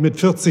werden, die mit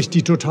 40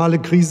 die totale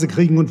Krise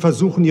kriegen und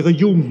versuchen, ihre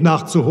Jugend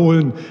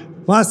nachzuholen?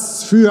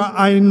 Was für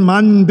ein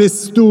Mann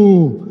bist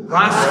du?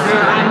 Was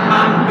für ein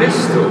Mann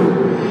bist du?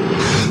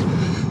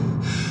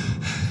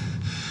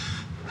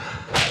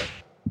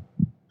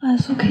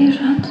 Alles okay,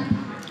 Schatz?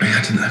 Ich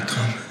hatte einen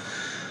Albtraum.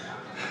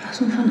 Was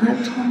denn für ein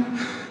Albtraum?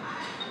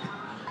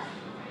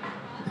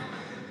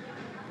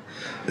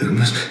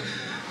 Irgendwas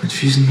mit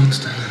fiesen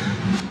Monstern.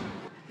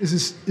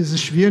 Ist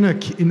es schwer,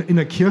 in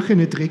der Kirche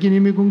eine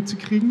Drehgenehmigung zu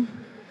kriegen?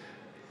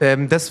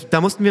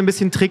 Da mussten wir ein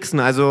bisschen tricksen.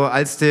 Also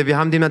wir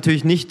haben dem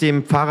natürlich nicht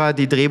dem Pfarrer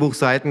die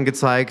Drehbuchseiten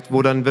gezeigt,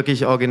 wo dann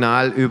wirklich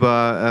original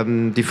über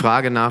die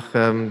Frage nach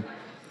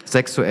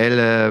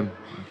sexuelle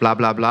bla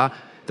bla bla.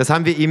 Das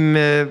haben wir ihm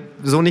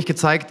so nicht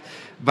gezeigt,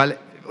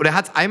 er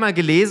hat es einmal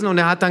gelesen und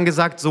er hat dann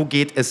gesagt, so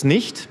geht es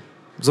nicht.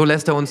 So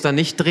lässt er uns dann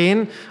nicht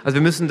drehen. Also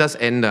wir müssen das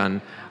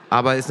ändern.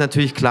 Aber ist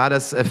natürlich klar,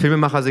 dass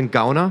Filmemacher sind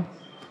Gauner.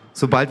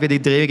 Sobald wir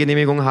die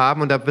Drehgenehmigung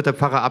haben und da wird der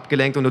Pfarrer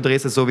abgelenkt und du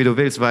drehst es so, wie du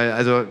willst. Weil,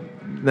 also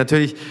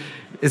natürlich,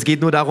 es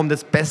geht nur darum,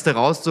 das Beste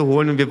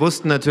rauszuholen. Und wir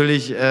wussten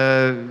natürlich,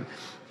 wir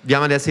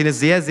haben an der Szene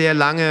sehr, sehr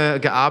lange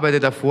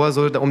gearbeitet davor,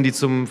 so, um die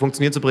zum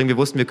Funktionieren zu bringen. Wir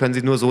wussten, wir können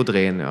sie nur so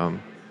drehen. Ja.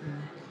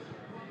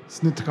 Das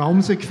ist eine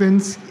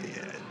Traumsequenz.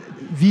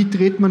 Wie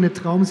dreht man eine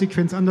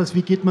Traumsequenz anders?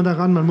 Wie geht man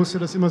daran? Man muss ja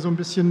das immer so ein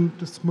bisschen,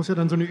 das muss ja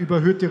dann so eine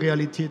überhöhte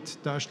Realität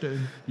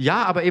darstellen.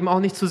 Ja, aber eben auch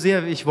nicht zu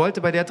sehr. Ich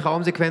wollte bei der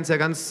Traumsequenz ja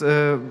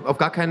auf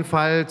gar keinen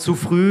Fall zu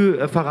früh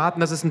verraten,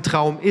 dass es ein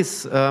Traum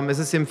ist. Es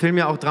ist im Film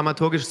ja auch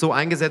dramaturgisch so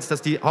eingesetzt,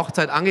 dass die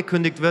Hochzeit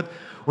angekündigt wird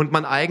und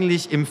man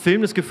eigentlich im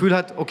Film das Gefühl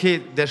hat,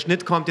 okay, der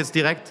Schnitt kommt jetzt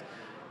direkt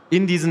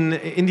in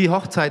die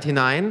Hochzeit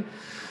hinein.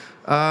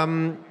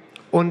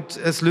 Und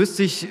es löst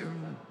sich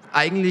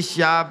eigentlich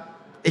ja,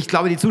 ich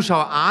glaube, die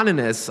Zuschauer ahnen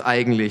es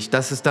eigentlich,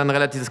 dass es dann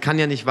das kann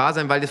ja nicht wahr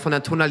sein, weil das von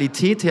der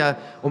Tonalität her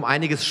um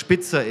einiges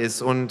spitzer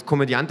ist und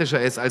komödiantischer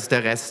ist als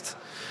der Rest.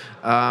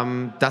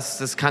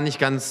 Das kann nicht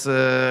ganz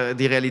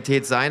die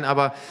Realität sein,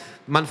 aber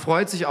man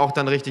freut sich auch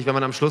dann richtig, wenn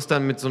man am Schluss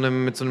dann mit so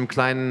einem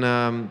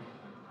kleinen...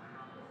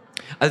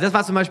 Also das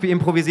war zum Beispiel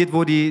improvisiert,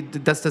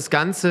 dass das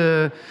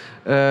Ganze,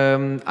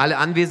 alle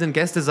anwesenden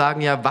Gäste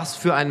sagen ja, was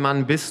für ein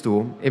Mann bist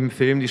du im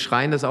Film, die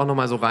schreien das auch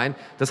nochmal so rein.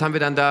 Das haben wir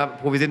dann da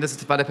improvisiert,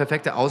 das war der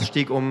perfekte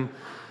Ausstieg, um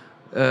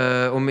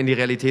in die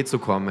Realität zu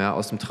kommen, ja,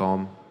 aus dem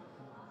Traum.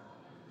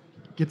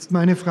 Jetzt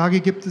meine Frage,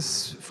 gibt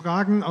es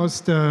Fragen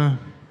aus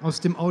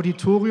dem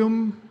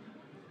Auditorium?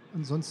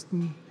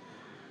 Ansonsten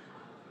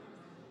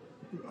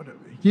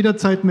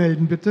jederzeit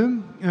melden, bitte.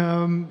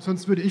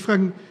 Sonst würde ich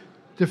fragen,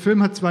 der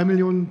Film hat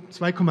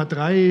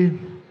 2,3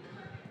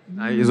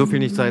 Nein, so viel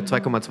nicht,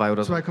 2,2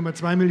 oder so.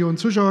 2,2 Millionen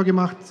Zuschauer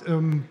gemacht.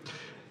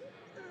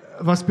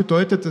 Was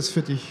bedeutet das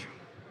für dich?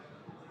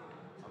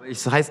 Aber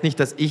das heißt nicht,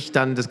 dass ich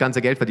dann das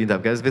ganze Geld verdient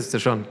habe, gell? Das wisst ihr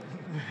schon.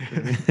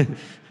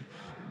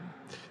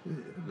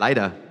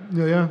 Leider.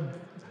 Ja.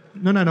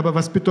 Nein, aber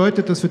was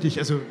bedeutet das für dich?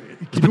 Also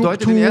das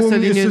bedeutet in erster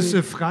Linie, ist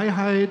es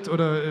Freiheit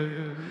oder...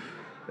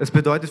 Es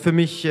bedeutet für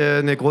mich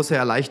eine große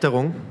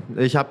Erleichterung.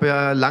 Ich habe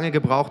ja lange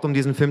gebraucht, um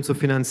diesen Film zu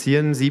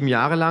finanzieren, 7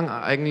 Jahre lang.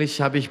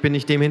 Eigentlich bin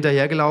ich dem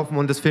hinterhergelaufen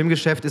und das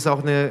Filmgeschäft ist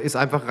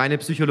einfach reine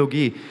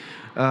Psychologie.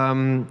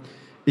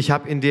 Ich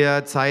habe in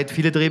der Zeit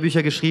viele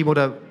Drehbücher geschrieben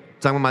oder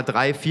sagen wir mal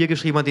 3, 4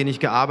 geschrieben, an denen ich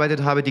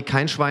gearbeitet habe, die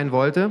kein Schwein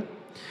wollte.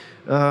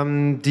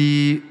 Wo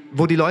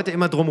die Leute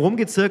immer drumherum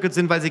gezirkelt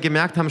sind, weil sie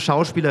gemerkt haben,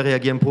 Schauspieler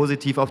reagieren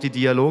positiv auf die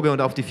Dialoge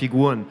und auf die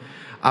Figuren.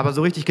 Aber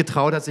so richtig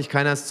getraut hat sich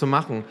keiner, es zu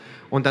machen.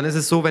 Und dann ist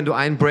es so, wenn du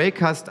einen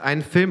Break hast,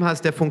 einen Film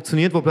hast, der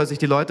funktioniert, wo plötzlich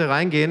die Leute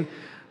reingehen,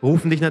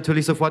 rufen dich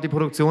natürlich sofort die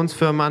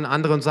Produktionsfirmen an,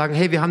 andere und sagen,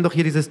 hey, wir haben doch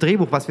hier dieses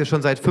Drehbuch, was wir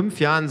schon seit 5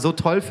 Jahren so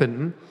toll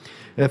finden,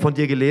 von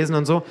dir gelesen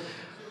und so.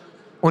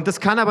 Und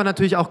das kann aber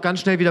natürlich auch ganz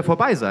schnell wieder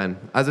vorbei sein.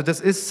 Also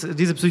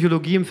diese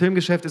Psychologie im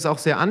Filmgeschäft ist auch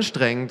sehr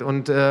anstrengend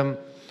und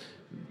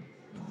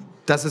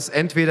das ist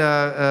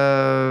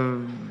entweder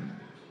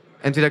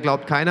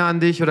glaubt keiner an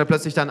dich oder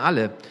plötzlich dann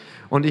alle.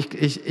 Und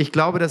ich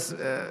glaube, dass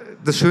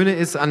das Schöne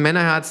ist an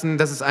Männerherzen,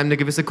 dass es einem eine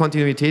gewisse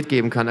Kontinuität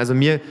geben kann. Also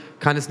mir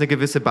kann es eine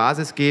gewisse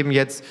Basis geben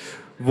jetzt,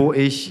 wo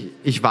ich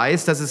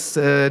weiß, dass es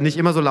nicht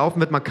immer so laufen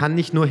wird. Man kann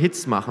nicht nur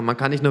Hits machen, man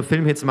kann nicht nur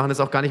Filmhits machen. Das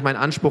ist auch gar nicht mein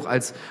Anspruch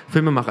als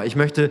Filmemacher. Ich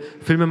möchte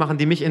Filme machen,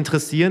 die mich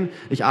interessieren.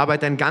 Ich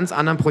arbeite an ganz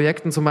anderen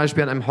Projekten, zum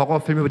Beispiel an einem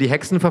Horrorfilm über die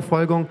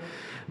Hexenverfolgung,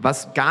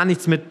 was gar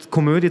nichts mit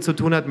Komödie zu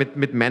tun hat,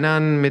 mit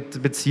Männern,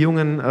 mit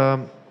Beziehungen.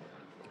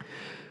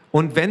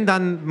 Und wenn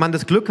dann man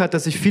das Glück hat,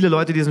 dass sich viele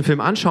Leute diesen Film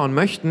anschauen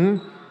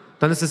möchten,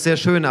 dann ist es sehr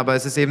schön, aber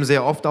es ist eben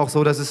sehr oft auch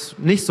so, dass es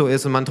nicht so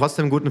ist und man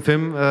trotzdem einen guten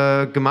Film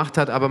gemacht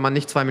hat, aber man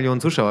nicht 2 Millionen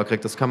Zuschauer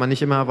kriegt. Das kann man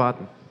nicht immer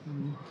erwarten.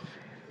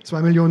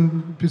 2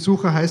 Millionen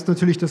Besucher heißt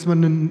natürlich, dass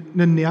man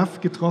einen Nerv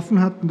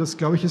getroffen hat und das,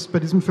 glaube ich, ist bei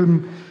diesem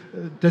Film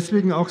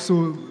deswegen auch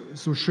so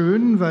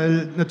schön,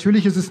 weil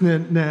natürlich ist es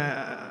eine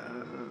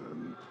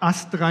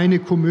astreine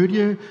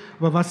Komödie,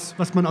 aber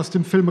was man aus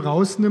dem Film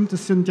rausnimmt,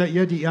 das sind ja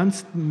eher die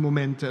ernsten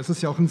Momente. Es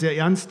ist ja auch ein sehr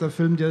ernster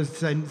Film, der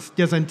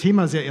sein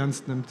Thema sehr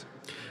ernst nimmt.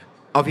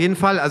 Auf jeden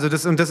Fall, also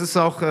das ist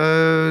auch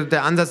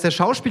der Ansatz der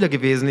Schauspieler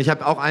gewesen. Ich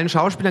habe auch allen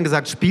Schauspielern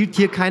gesagt, spielt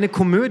hier keine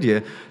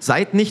Komödie,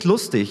 seid nicht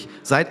lustig,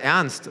 seid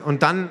ernst.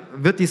 Und dann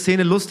wird die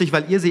Szene lustig,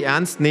 weil ihr sie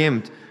ernst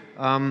nehmt.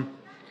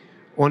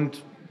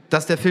 Und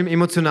dass der Film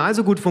emotional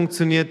so gut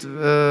funktioniert,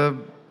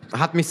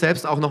 hat mich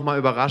selbst auch nochmal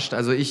überrascht.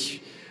 Also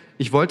ich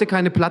wollte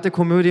keine platte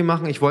Komödie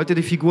machen, ich wollte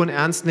die Figuren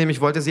ernst nehmen,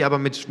 ich wollte sie aber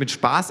mit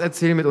Spaß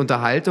erzählen, mit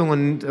Unterhaltung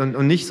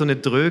und nicht so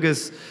ein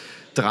dröges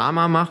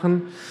Drama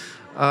machen.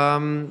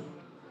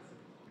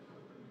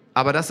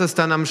 Aber dass es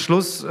dann am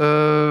Schluss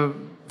für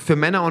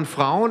Männer und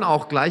Frauen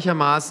auch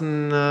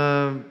gleichermaßen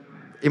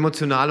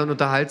emotional und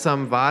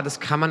unterhaltsam war, das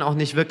kann man auch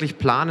nicht wirklich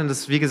planen.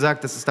 Das, wie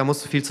gesagt, da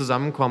muss viel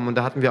zusammenkommen und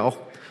da hatten wir auch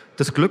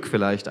das Glück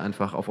vielleicht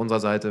einfach auf unserer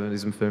Seite in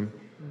diesem Film.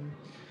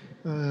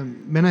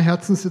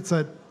 Männerherzen ist jetzt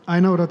seit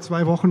 1 oder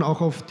 2 Wochen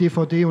auch auf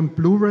DVD und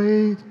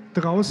Blu-ray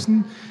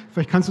draußen.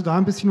 Vielleicht kannst du da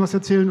ein bisschen was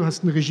erzählen. Du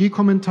hast einen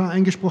Regiekommentar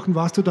eingesprochen.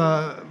 Warst du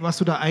da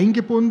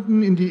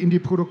eingebunden in die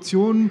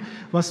Produktion?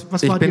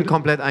 Ich bin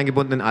komplett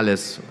eingebunden in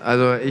alles.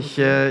 Also ich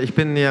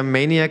bin ja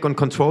Maniac und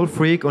Control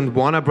Freak und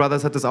Warner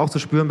Brothers hat das auch zu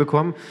spüren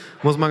bekommen,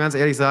 muss man ganz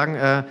ehrlich sagen.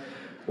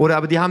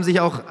 Aber die haben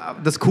sich auch,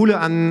 das Coole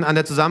an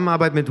der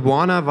Zusammenarbeit mit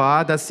Warner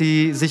war, dass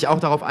sie sich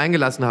auch darauf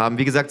eingelassen haben.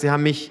 Wie gesagt, sie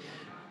haben mich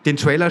den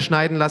Trailer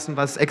schneiden lassen,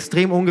 was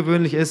extrem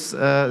ungewöhnlich ist.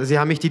 Sie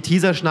haben mich die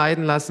Teaser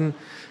schneiden lassen.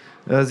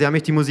 Sie haben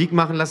mich die Musik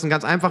machen lassen,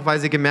 ganz einfach, weil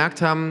sie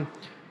gemerkt haben,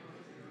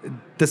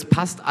 das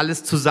passt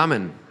alles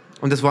zusammen.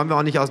 Und das wollen wir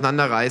auch nicht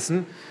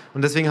auseinanderreißen.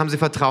 Und deswegen haben sie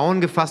Vertrauen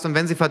gefasst. Und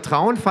wenn sie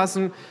Vertrauen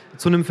fassen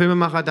zu einem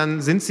Filmemacher,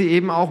 dann sind sie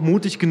eben auch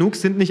mutig genug,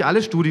 sind nicht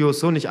alle Studios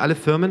so, nicht alle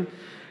Firmen,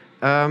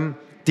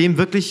 dem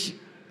wirklich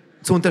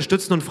zu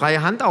unterstützen und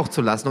freie Hand auch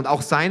zu lassen und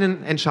auch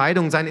seinen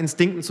Entscheidungen, seinen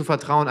Instinkten zu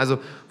vertrauen. Also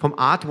vom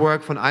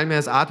Artwork, von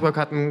Almers Artwork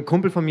hat ein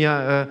Kumpel von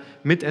mir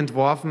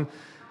mitentworfen.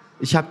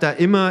 Ich habe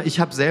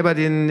selber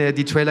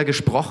die Trailer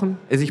gesprochen.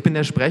 Also ich bin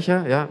der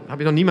Sprecher, ja,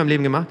 habe ich noch nie in meinem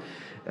Leben gemacht.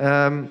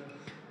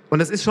 Und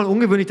es ist schon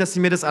ungewöhnlich, dass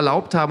sie mir das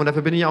erlaubt haben und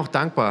dafür bin ich auch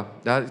dankbar.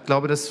 Ja, ich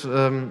glaube, das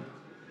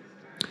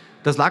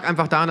lag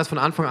einfach daran, dass von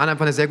Anfang an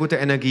einfach eine sehr gute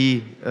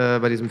Energie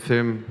bei diesem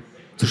Film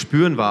zu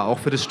spüren war. Auch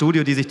für das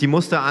Studio, die sich die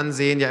Muster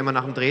ansehen, ja immer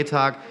nach dem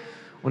Drehtag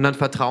und dann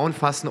Vertrauen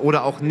fassen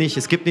oder auch nicht.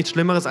 Es gibt nichts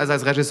Schlimmeres,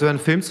 als Regisseur einen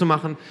Film zu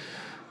machen,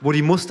 wo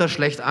die Muster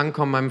schlecht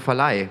ankommen beim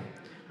Verleih.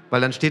 Weil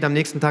dann steht am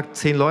nächsten Tag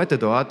 10 Leute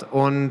dort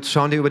und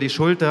schauen dir über die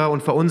Schulter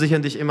und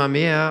verunsichern dich immer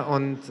mehr.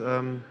 Und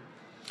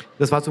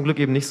das war zum Glück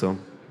eben nicht so.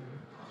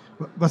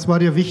 Was war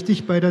dir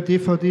wichtig bei der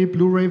DVD,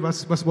 Blu-ray?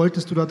 Was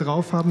wolltest du da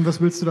drauf haben?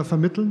 Was willst du da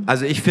vermitteln?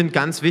 Also ich finde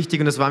ganz wichtig,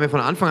 und das war mir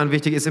von Anfang an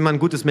wichtig, ist immer ein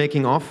gutes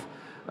Making-of.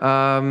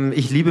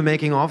 Ich liebe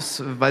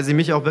Making-ofs, weil sie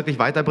mich auch wirklich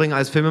weiterbringen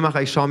als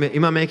Filmemacher. Ich schaue mir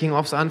immer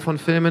Making-ofs an von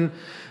Filmen,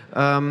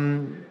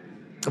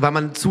 weil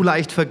man zu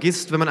leicht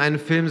vergisst, wenn man einen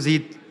Film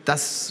sieht,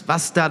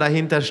 was da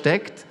dahinter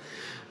steckt.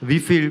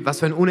 Was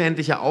für ein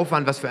unendlicher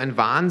Aufwand, was für ein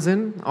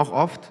Wahnsinn auch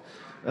oft,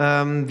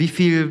 wie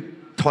viel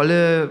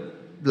tolle,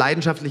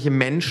 leidenschaftliche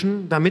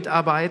Menschen da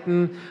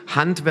mitarbeiten,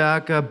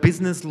 Handwerker,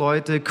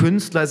 Businessleute,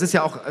 Künstler. Es ist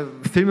ja auch,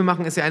 Filme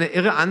machen ist ja eine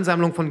irre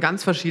Ansammlung von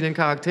ganz verschiedenen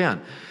Charakteren,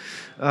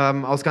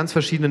 aus ganz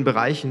verschiedenen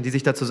Bereichen, die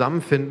sich da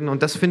zusammenfinden.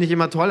 Und das finde ich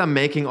immer toll am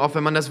Making-of,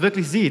 wenn man das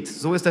wirklich sieht.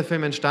 So ist der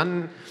Film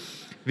entstanden.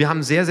 Wir haben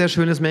ein sehr, sehr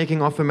schönes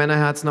Making-of für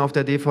Männerherzen auf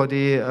der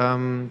DVD.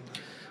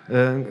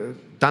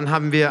 Dann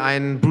haben wir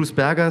ein Bruce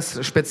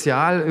Bergers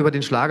Spezial über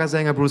den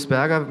Schlagersänger Bruce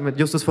Berger mit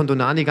Justus von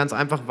Donani, ganz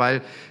einfach,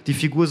 weil die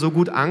Figur so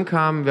gut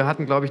ankam. Wir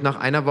hatten, glaube ich, nach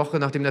einer Woche,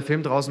 nachdem der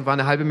Film draußen war,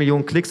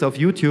 500.000 Klicks auf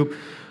YouTube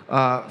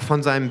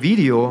von seinem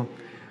Video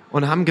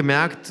und haben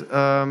gemerkt,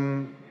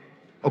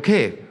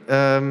 okay,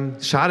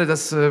 schade,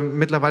 dass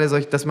mittlerweile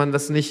dass man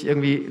das nicht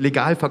irgendwie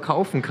legal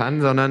verkaufen kann,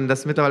 sondern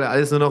dass mittlerweile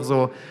alles nur noch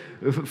so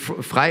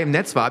frei im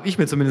Netz war, habe ich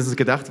mir zumindest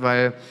gedacht,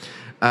 weil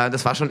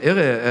das war schon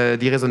irre,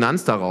 die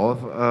Resonanz darauf.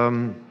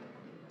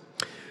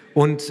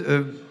 Und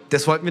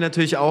das wollten wir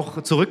natürlich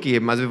auch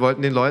zurückgeben. Also wir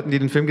wollten den Leuten, die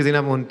den Film gesehen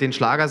haben und den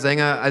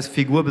Schlagersänger als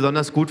Figur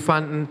besonders gut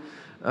fanden,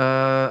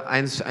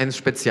 ein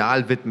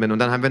Spezial widmen. Und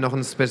dann haben wir noch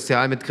ein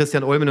Spezial mit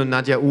Christian Ulmen und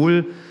Nadja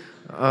Uhl,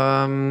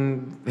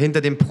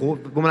 hinter dem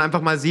wo man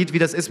einfach mal sieht, wie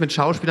das ist, mit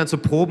Schauspielern zu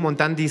proben und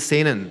dann die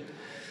Szenen.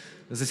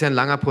 Das ist ja ein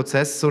langer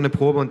Prozess, so eine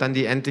Probe und dann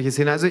die endliche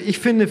Szene. Also ich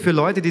finde, für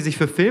Leute, die sich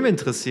für Film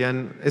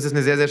interessieren, ist es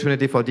eine sehr, sehr schöne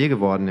DVD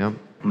geworden, ja.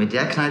 Und mit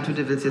der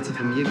Knalltüte willst du jetzt zur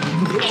Familie gehen?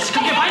 Jetzt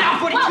könnt ihr beide auch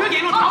vor die Tür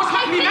gehen und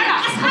rausmachen wie Männer.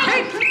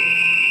 Okay?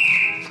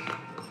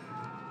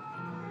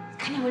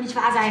 Das kann ja wohl nicht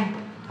wahr sein.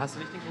 Hast du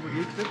nicht den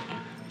Krokodilclip?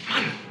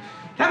 Mann,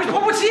 der hat mich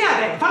provoziert,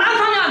 ey. Von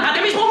Anfang an hat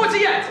er mich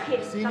provoziert. Okay,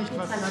 ich glaube, die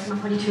zwei Leute mal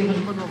vor die Tür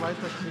gehen.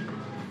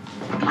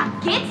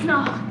 Geht's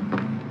noch?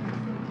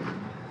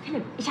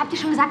 Philipp, ich hab dir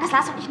schon gesagt, dass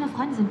Lars und ich nur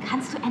Freunde sind.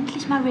 Kannst du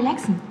endlich mal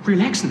relaxen?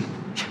 Relaxen?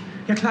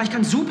 Ja klar, ich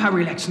kann super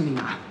relaxen,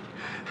 Nina.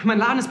 Mein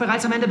Laden ist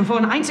bereits am Ende, bevor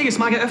er ein einziges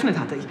Mal geöffnet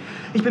hatte.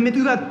 Ich bin mit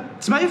über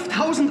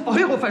 12.000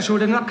 €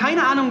 verschuldet und habe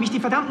keine Ahnung, wie ich die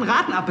verdammten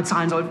Raten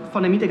abbezahlen soll,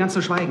 von der Miete ganz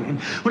zu schweigen.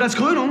 Und als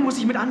Krönung muss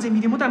ich mit ansehen, wie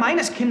die Mutter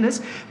meines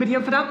Kindes mit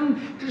ihrem verdammten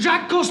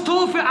Jacques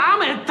Cousteau für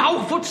Arme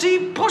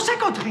Tauchfuzzi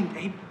Prosecco trinkt,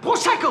 ey.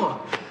 Prosecco!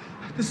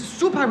 Das ist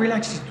super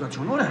relaxte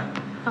Situation, oder?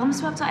 Warum bist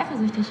du überhaupt so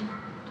eifersüchtig?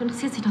 Du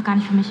interessierst dich doch gar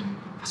nicht für mich.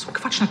 Was für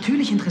Quatsch,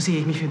 natürlich interessiere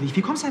ich mich für dich.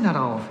 Wie kommst du denn da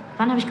drauf?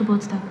 Wann habe ich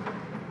Geburtstag?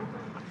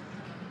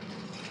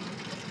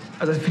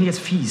 Also, das finde ich jetzt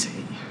fies, ey.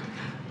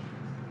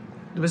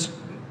 Du bist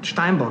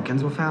Steinbock,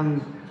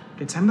 insofern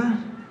Dezember?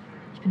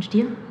 Ich bin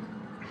Stier.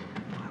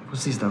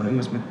 Wusste ich doch,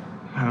 irgendwas mit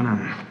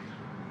Hörnern.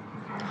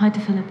 Heute,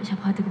 Philipp, ich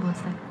habe heute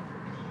Geburtstag.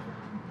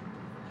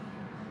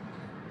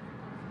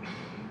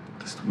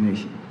 Das tut mir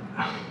nicht.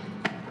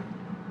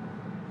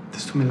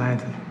 Das tut mir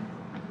leid.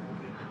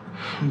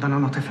 Und dann auch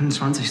noch der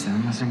 25.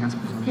 Das ist ja ein ganz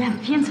besonderes. Ja,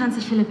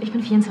 24, Philipp, ich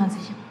bin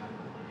 24.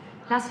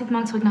 Lars fliegt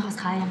morgen zurück nach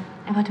Australien.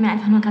 Er wollte mir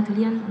einfach nur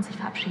gratulieren und sich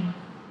verabschieden.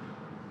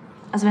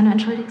 Also wenn du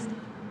entschuldigst,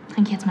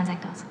 trinke ich jetzt meinen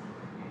Sekt aus.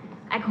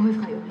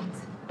 Alkoholfrei übrigens.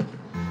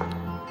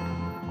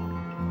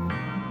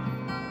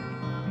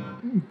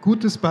 Ein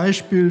gutes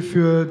Beispiel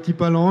für die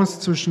Balance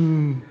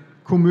zwischen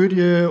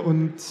Komödie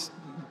und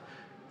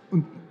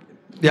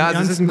ja,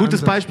 das ist ein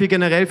gutes Beispiel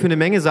generell für eine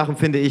Menge Sachen,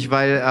 finde ich,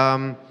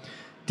 weil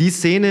die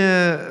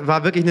Szene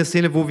war wirklich eine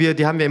Szene,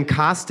 die haben wir im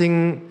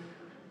Casting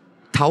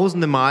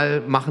tausende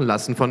Mal machen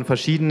lassen von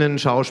verschiedenen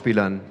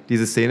Schauspielern,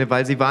 diese Szene,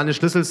 weil sie war eine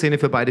Schlüsselszene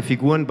für beide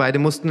Figuren. Beide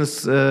mussten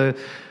es,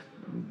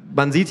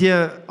 man sieht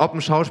hier, ob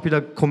ein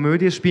Schauspieler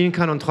Komödie spielen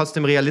kann und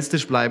trotzdem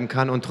realistisch bleiben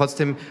kann und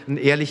trotzdem einen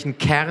ehrlichen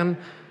Kern,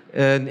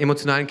 einen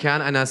emotionalen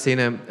Kern einer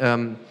Szene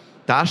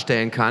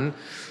darstellen kann.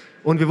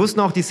 Und wir wussten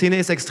auch, die Szene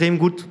ist extrem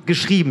gut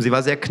geschrieben. Sie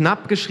war sehr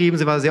knapp geschrieben,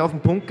 sie war sehr auf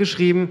den Punkt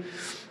geschrieben.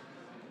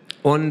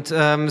 Und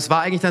es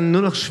war eigentlich dann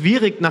nur noch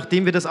schwierig,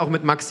 nachdem wir das auch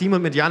mit Maxim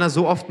und mit Jana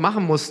so oft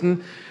machen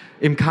mussten,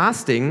 im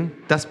Casting,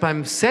 dass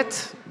beim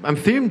Set, beim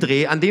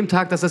Filmdreh, an dem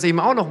Tag, dass das eben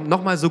auch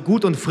noch mal so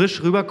gut und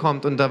frisch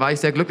rüberkommt. Und da war ich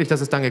sehr glücklich,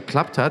 dass es dann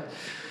geklappt hat.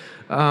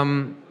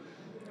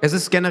 Es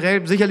ist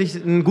generell sicherlich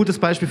ein gutes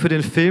Beispiel für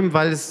den Film,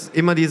 weil es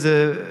immer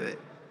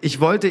ich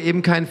wollte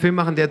eben keinen Film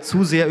machen, der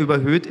zu sehr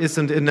überhöht ist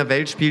und in einer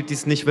Welt spielt, die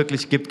es nicht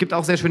wirklich gibt. Es gibt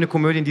auch sehr schöne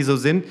Komödien, die so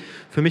sind.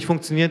 Für mich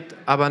funktioniert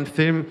aber ein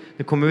Film,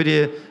 eine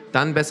Komödie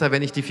dann besser,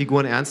 wenn ich die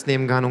Figuren ernst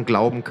nehmen kann und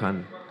glauben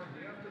kann.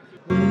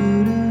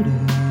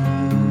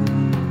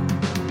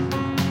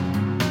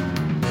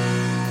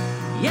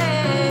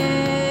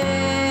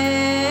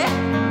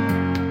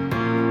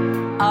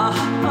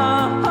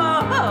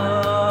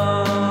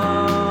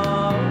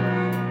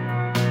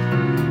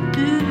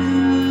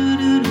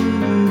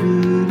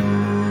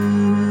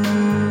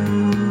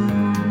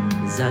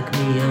 Sag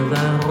mir,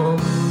 warum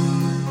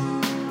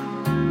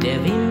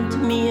der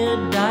Wind mir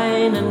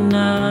deinen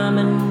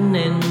Namen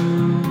nennt.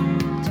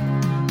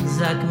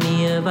 Sag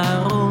mir,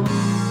 warum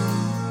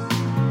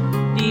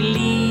die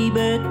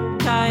Liebe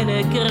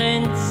keine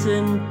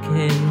Grenzen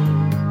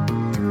kennt.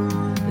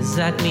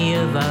 Sag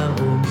mir,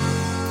 warum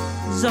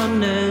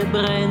Sonne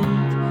brennt.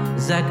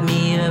 Sag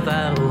mir,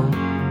 warum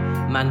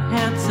man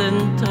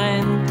Herzen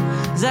trennt.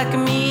 Sag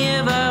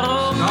mir,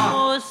 warum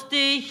musste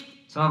ich...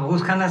 So,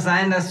 Bruce, kann das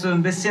sein, dass du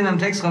ein bisschen am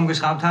Text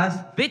rumgeschraubt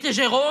hast? Bitte,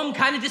 Jerome,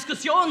 keine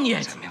Diskussionen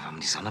jetzt. Sag mir, warum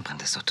die Sonne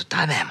brennt, das ist doch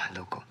total wärmer,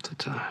 Loco.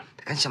 Total.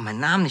 Da kann ich doch meinen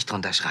Namen nicht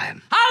drunter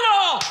schreiben.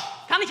 Hallo!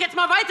 Kann ich jetzt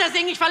mal weiter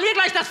singen? Ich verliere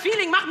gleich das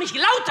Feeling. Mach mich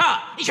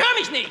lauter! Ich höre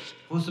mich nicht!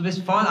 Bruce, du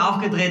bist voll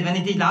aufgedreht. Wenn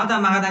ich dich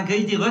lauter mache, dann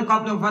kriege ich die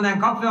Rückkopplung von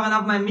deinen Kopfhörern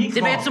auf meinem Mikro.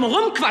 Sind wir jetzt zum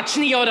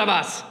Rumquatschen hier, oder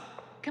was?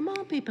 Come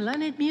on, people, I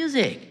need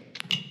music.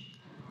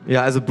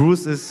 Ja, also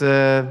Bruce ist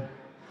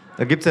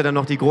Da gibt es ja dann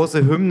noch die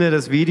große Hymne,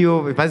 das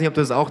Video. Ich weiß nicht, ob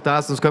du das auch da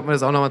hast, sonst könnte man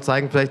das auch noch mal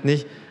zeigen, vielleicht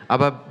nicht.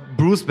 Aber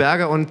Bruce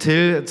Berger und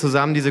Till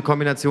zusammen, diese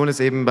Kombination ist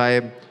eben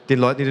bei den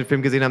Leuten, die den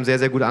Film gesehen haben, sehr,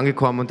 sehr gut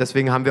angekommen. Und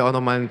deswegen haben wir auch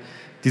noch mal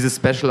dieses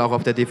Special auch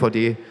auf der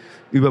DVD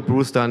über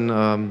Bruce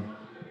dann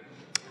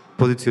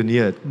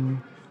positioniert.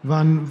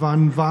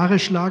 Waren wahre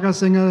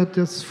Schlagersänger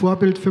das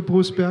Vorbild für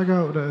Bruce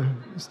Berger oder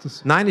ist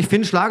das? Nein, ich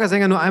finde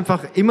Schlagersänger nur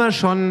einfach immer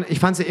schon, ich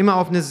fand sie immer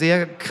auf eine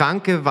sehr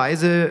kranke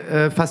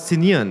Weise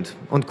faszinierend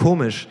und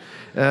komisch.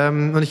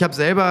 Und ich habe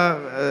selber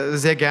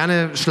sehr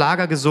gerne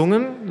Schlager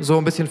gesungen, so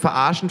ein bisschen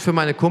verarschend für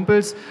meine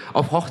Kumpels.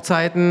 Auf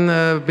Hochzeiten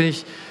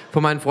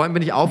von meinen Freunden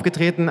bin ich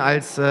aufgetreten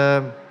als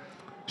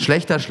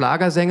schlechter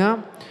Schlagersänger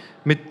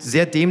mit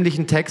sehr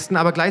dämlichen Texten,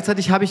 aber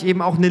gleichzeitig habe ich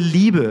eben auch eine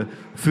Liebe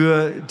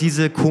für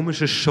diese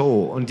komische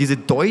Show und diese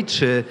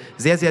deutsche,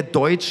 sehr, sehr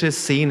deutsche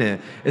Szene.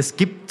 Es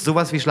gibt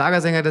sowas wie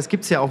Schlagersänger, das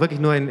gibt es ja auch wirklich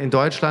nur in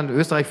Deutschland,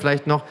 Österreich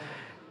vielleicht noch.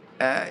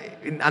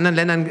 In anderen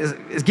Ländern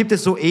es gibt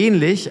es so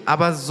ähnlich,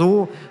 aber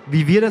so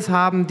wie wir das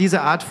haben,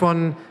 diese Art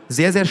von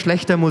sehr, sehr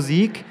schlechter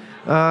Musik,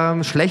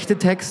 schlechte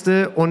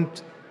Texte und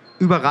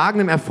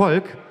überragendem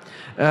Erfolg,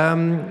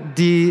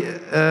 die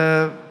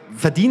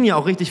verdienen ja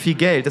auch richtig viel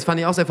Geld. Das fand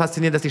ich auch sehr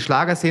faszinierend, dass die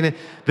Schlagerszene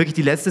wirklich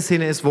die letzte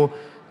Szene ist, wo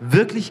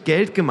wirklich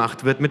Geld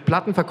gemacht wird mit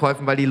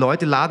Plattenverkäufen, weil die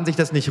Leute laden sich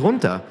das nicht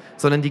runter,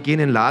 sondern die gehen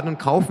in den Laden und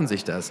kaufen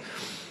sich das.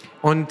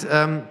 Und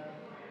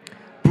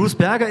Bruce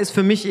Berger ist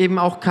für mich eben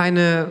auch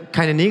keine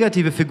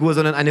negative Figur,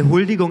 sondern eine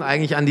Huldigung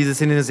eigentlich an diese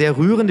Szene, eine sehr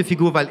rührende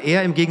Figur, weil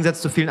er im Gegensatz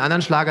zu vielen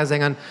anderen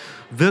Schlagersängern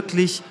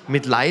wirklich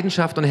mit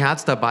Leidenschaft und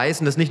Herz dabei ist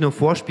und das nicht nur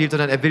vorspielt,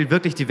 sondern er will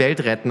wirklich die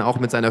Welt retten, auch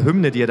mit seiner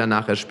Hymne, die er dann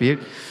nachher spielt.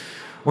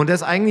 Und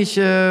das ist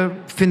eigentlich,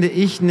 finde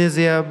ich, eine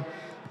sehr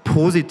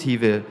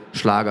positive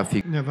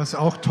Schlagerfigur. Ja, was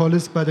auch toll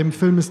ist bei dem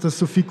Film, ist, dass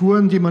so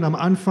Figuren, die man am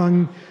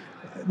Anfang,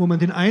 wo man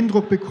den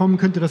Eindruck bekommen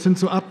könnte, das sind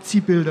so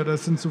Abziehbilder,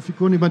 das sind so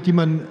Figuren, über die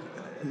man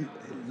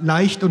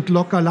leicht und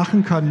locker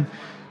lachen kann.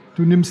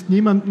 Du nimmst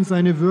niemandem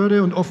seine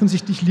Würde und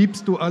offensichtlich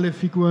liebst du alle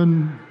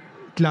Figuren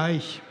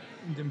gleich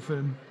in dem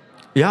Film.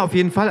 Ja, auf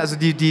jeden Fall. Also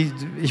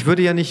ich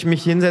würde ja nicht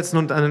mich hinsetzen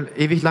und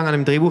ewig lang an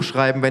einem Drehbuch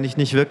schreiben, wenn ich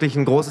nicht wirklich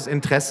ein großes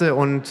Interesse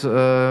und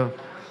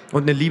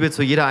eine Liebe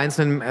zu jeder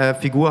einzelnen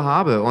Figur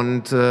habe.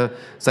 Und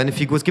seine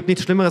Figur, es gibt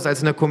nichts Schlimmeres, als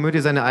in der Komödie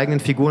seine eigenen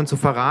Figuren zu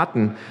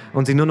verraten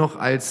und sie nur noch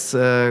als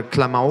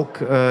Klamauk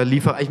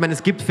liefern. Ich meine,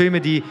 es gibt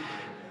Filme,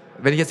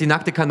 wenn ich jetzt die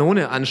Nackte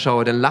Kanone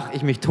anschaue, dann lache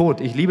ich mich tot.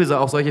 Ich liebe so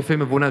auch solche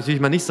Filme, wo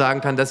natürlich man nicht sagen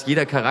kann, dass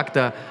jeder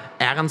Charakter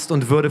ernst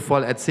und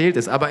würdevoll erzählt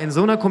ist. Aber in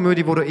so einer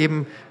Komödie, wo du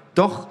eben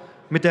doch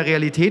mit der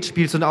Realität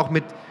spielst und auch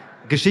mit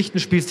Geschichten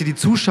spielst, die die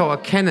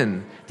Zuschauer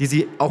kennen, die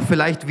sie auch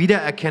vielleicht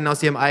wiedererkennen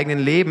aus ihrem eigenen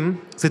Leben,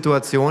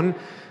 Situationen,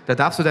 da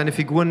darfst du deine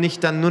Figuren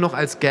nicht dann nur noch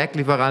als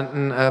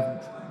Gag-Lieferanten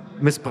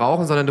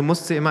missbrauchen, sondern du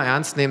musst sie immer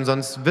ernst nehmen,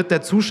 sonst wird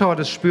der Zuschauer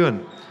das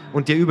spüren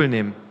und dir übel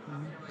nehmen.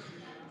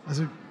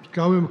 Also ich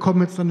glaube, wir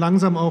kommen jetzt dann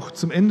langsam auch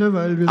zum Ende,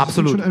 weil wir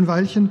sind schon ein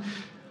Weilchen.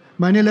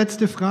 Meine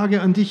letzte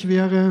Frage an dich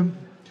wäre,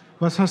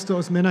 was hast du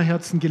aus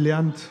Männerherzen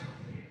gelernt?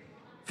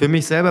 Für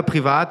mich selber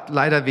privat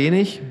leider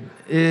wenig.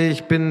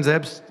 Ich bin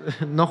selbst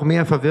noch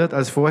mehr verwirrt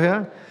als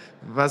vorher,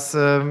 was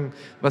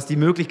die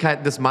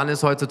Möglichkeiten des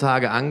Mannes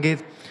heutzutage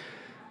angeht.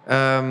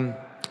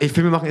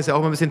 Filme machen ist ja auch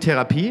immer ein bisschen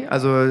Therapie,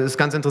 also ist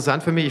ganz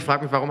interessant für mich. Ich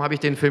frage mich, warum habe ich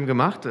den Film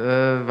gemacht?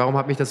 Warum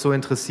hat mich das so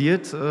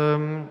interessiert?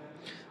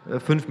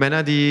 5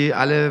 Männer, die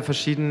alle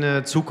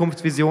verschiedene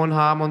Zukunftsvisionen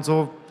haben und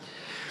so.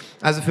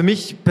 Also für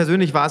mich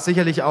persönlich war es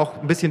sicherlich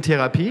auch ein bisschen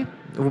Therapie,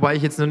 wobei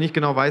ich jetzt noch nicht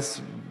genau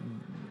weiß,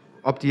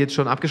 ob die jetzt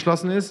schon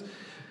abgeschlossen ist.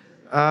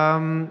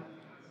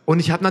 Und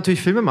ich habe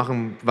natürlich Filme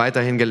machen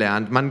weiterhin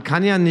gelernt. Man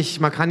kann ja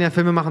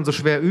Filme machen so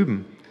schwer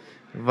üben,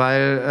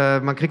 weil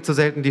man kriegt so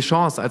selten die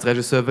Chance als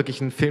Regisseur wirklich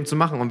einen Film zu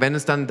machen. Und wenn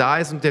es dann da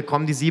ist und da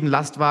kommen die 7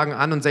 Lastwagen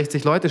an und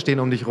 60 Leute stehen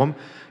um dich rum,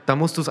 dann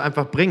musst du es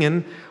einfach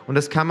bringen. Und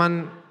das kann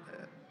man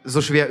so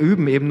schwer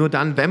üben, eben nur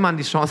dann, wenn man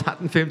die Chance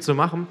hat, einen Film zu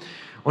machen.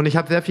 Und ich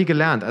habe sehr viel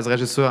gelernt als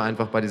Regisseur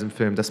einfach bei diesem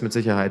Film, das mit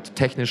Sicherheit.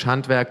 Technisch,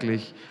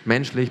 handwerklich,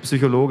 menschlich,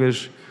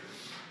 psychologisch,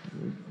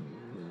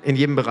 in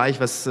jedem Bereich,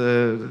 was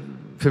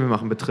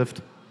Filmemachen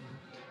betrifft.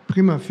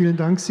 Prima, vielen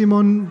Dank,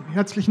 Simon.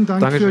 Herzlichen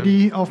Dank Dankeschön. für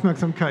die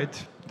Aufmerksamkeit.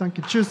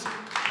 Danke, tschüss.